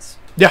 5 minutes.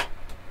 Yeah,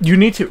 you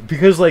need to,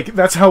 because like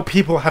that's how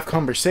people have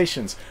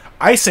conversations.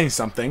 I say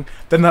something,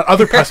 then that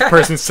other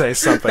person says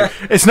something.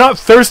 It's not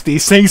thirsty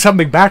saying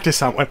something back to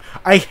someone.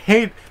 I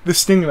hate the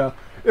stigma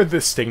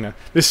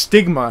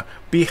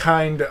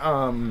behind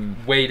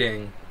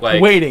waiting,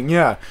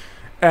 yeah,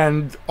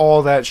 and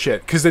all that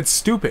shit, because it's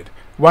stupid.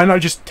 Why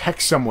not just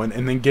text someone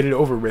and then get it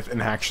over with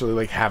and actually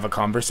like have a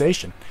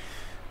conversation?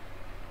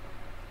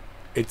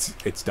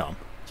 It's dumb.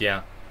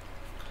 Yeah.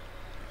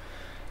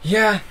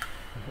 Yeah.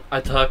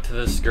 I talked to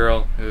this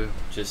girl who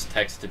just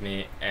texted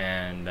me,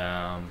 and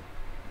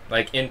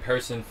like in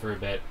person for a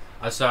bit.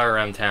 I saw her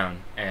around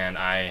town, and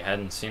I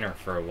hadn't seen her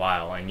for a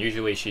while. And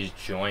usually she's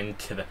joined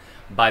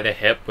by the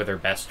hip with her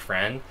best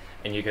friend,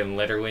 and you can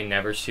literally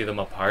never see them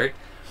apart.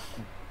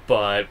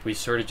 But we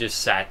sort of just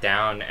sat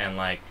down and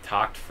like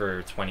talked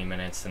for 20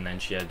 minutes, and then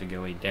she had to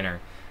go eat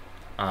dinner.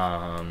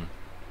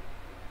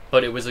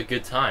 But it was a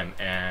good time,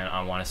 and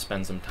I want to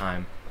spend some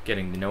time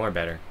getting to know her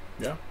better.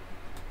 Yeah.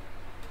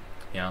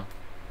 Yeah.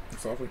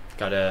 It's lovely.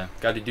 Gotta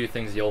do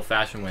things the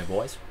old-fashioned way,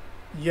 boys.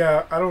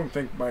 Yeah, I don't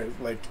think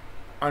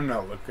I'm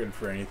not looking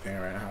for anything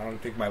right now. I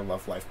don't think my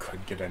love life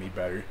could get any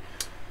better.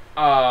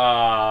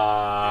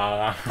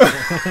 At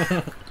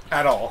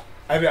all.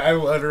 I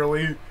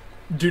literally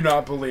do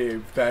not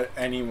believe that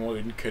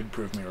anyone could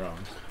prove me wrong.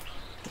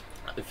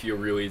 I feel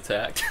really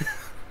attacked.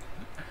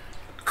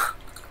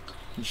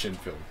 You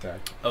shouldn't feel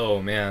attacked.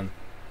 Oh, man.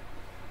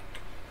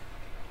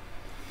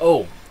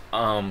 Oh,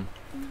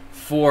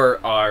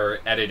 for our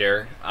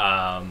editor,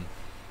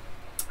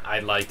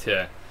 I'd like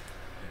to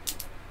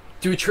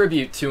do a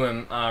tribute to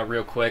him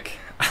real quick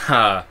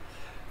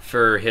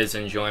for his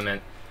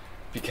enjoyment,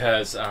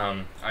 because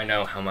I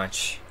know how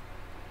much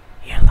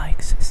he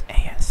likes his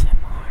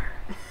ASMR.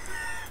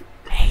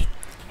 Hey,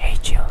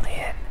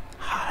 Julian.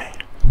 Hi.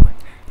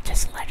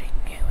 Just letting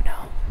you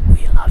know,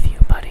 we love you,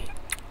 buddy.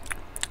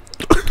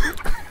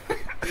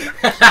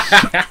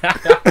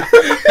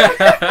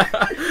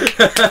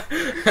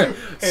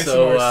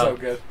 So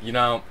good. You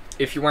know,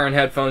 if you're wearing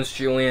headphones,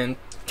 Julian,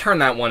 turn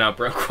that one up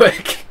real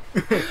quick.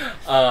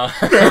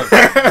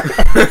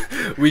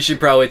 We should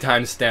probably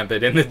timestamp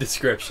it in the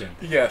description.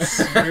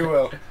 Yes, we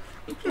will.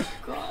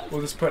 God.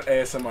 We'll just put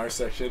ASMR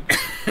section.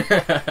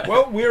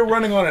 Well, we're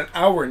running on an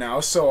hour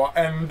now,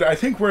 and I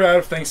think we're out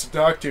of things to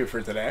talk to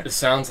for today. It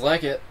sounds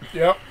like it.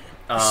 Yep.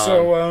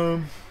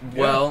 Yeah.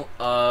 Well,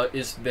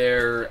 is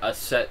there a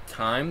set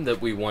time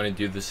that we want to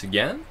do this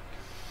again?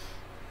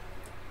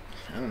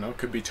 I don't know.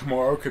 Could be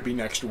tomorrow. Could be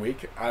next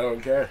week. I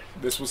don't care.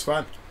 This was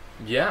fun.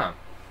 Yeah.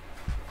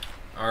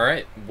 All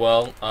right.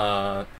 Well,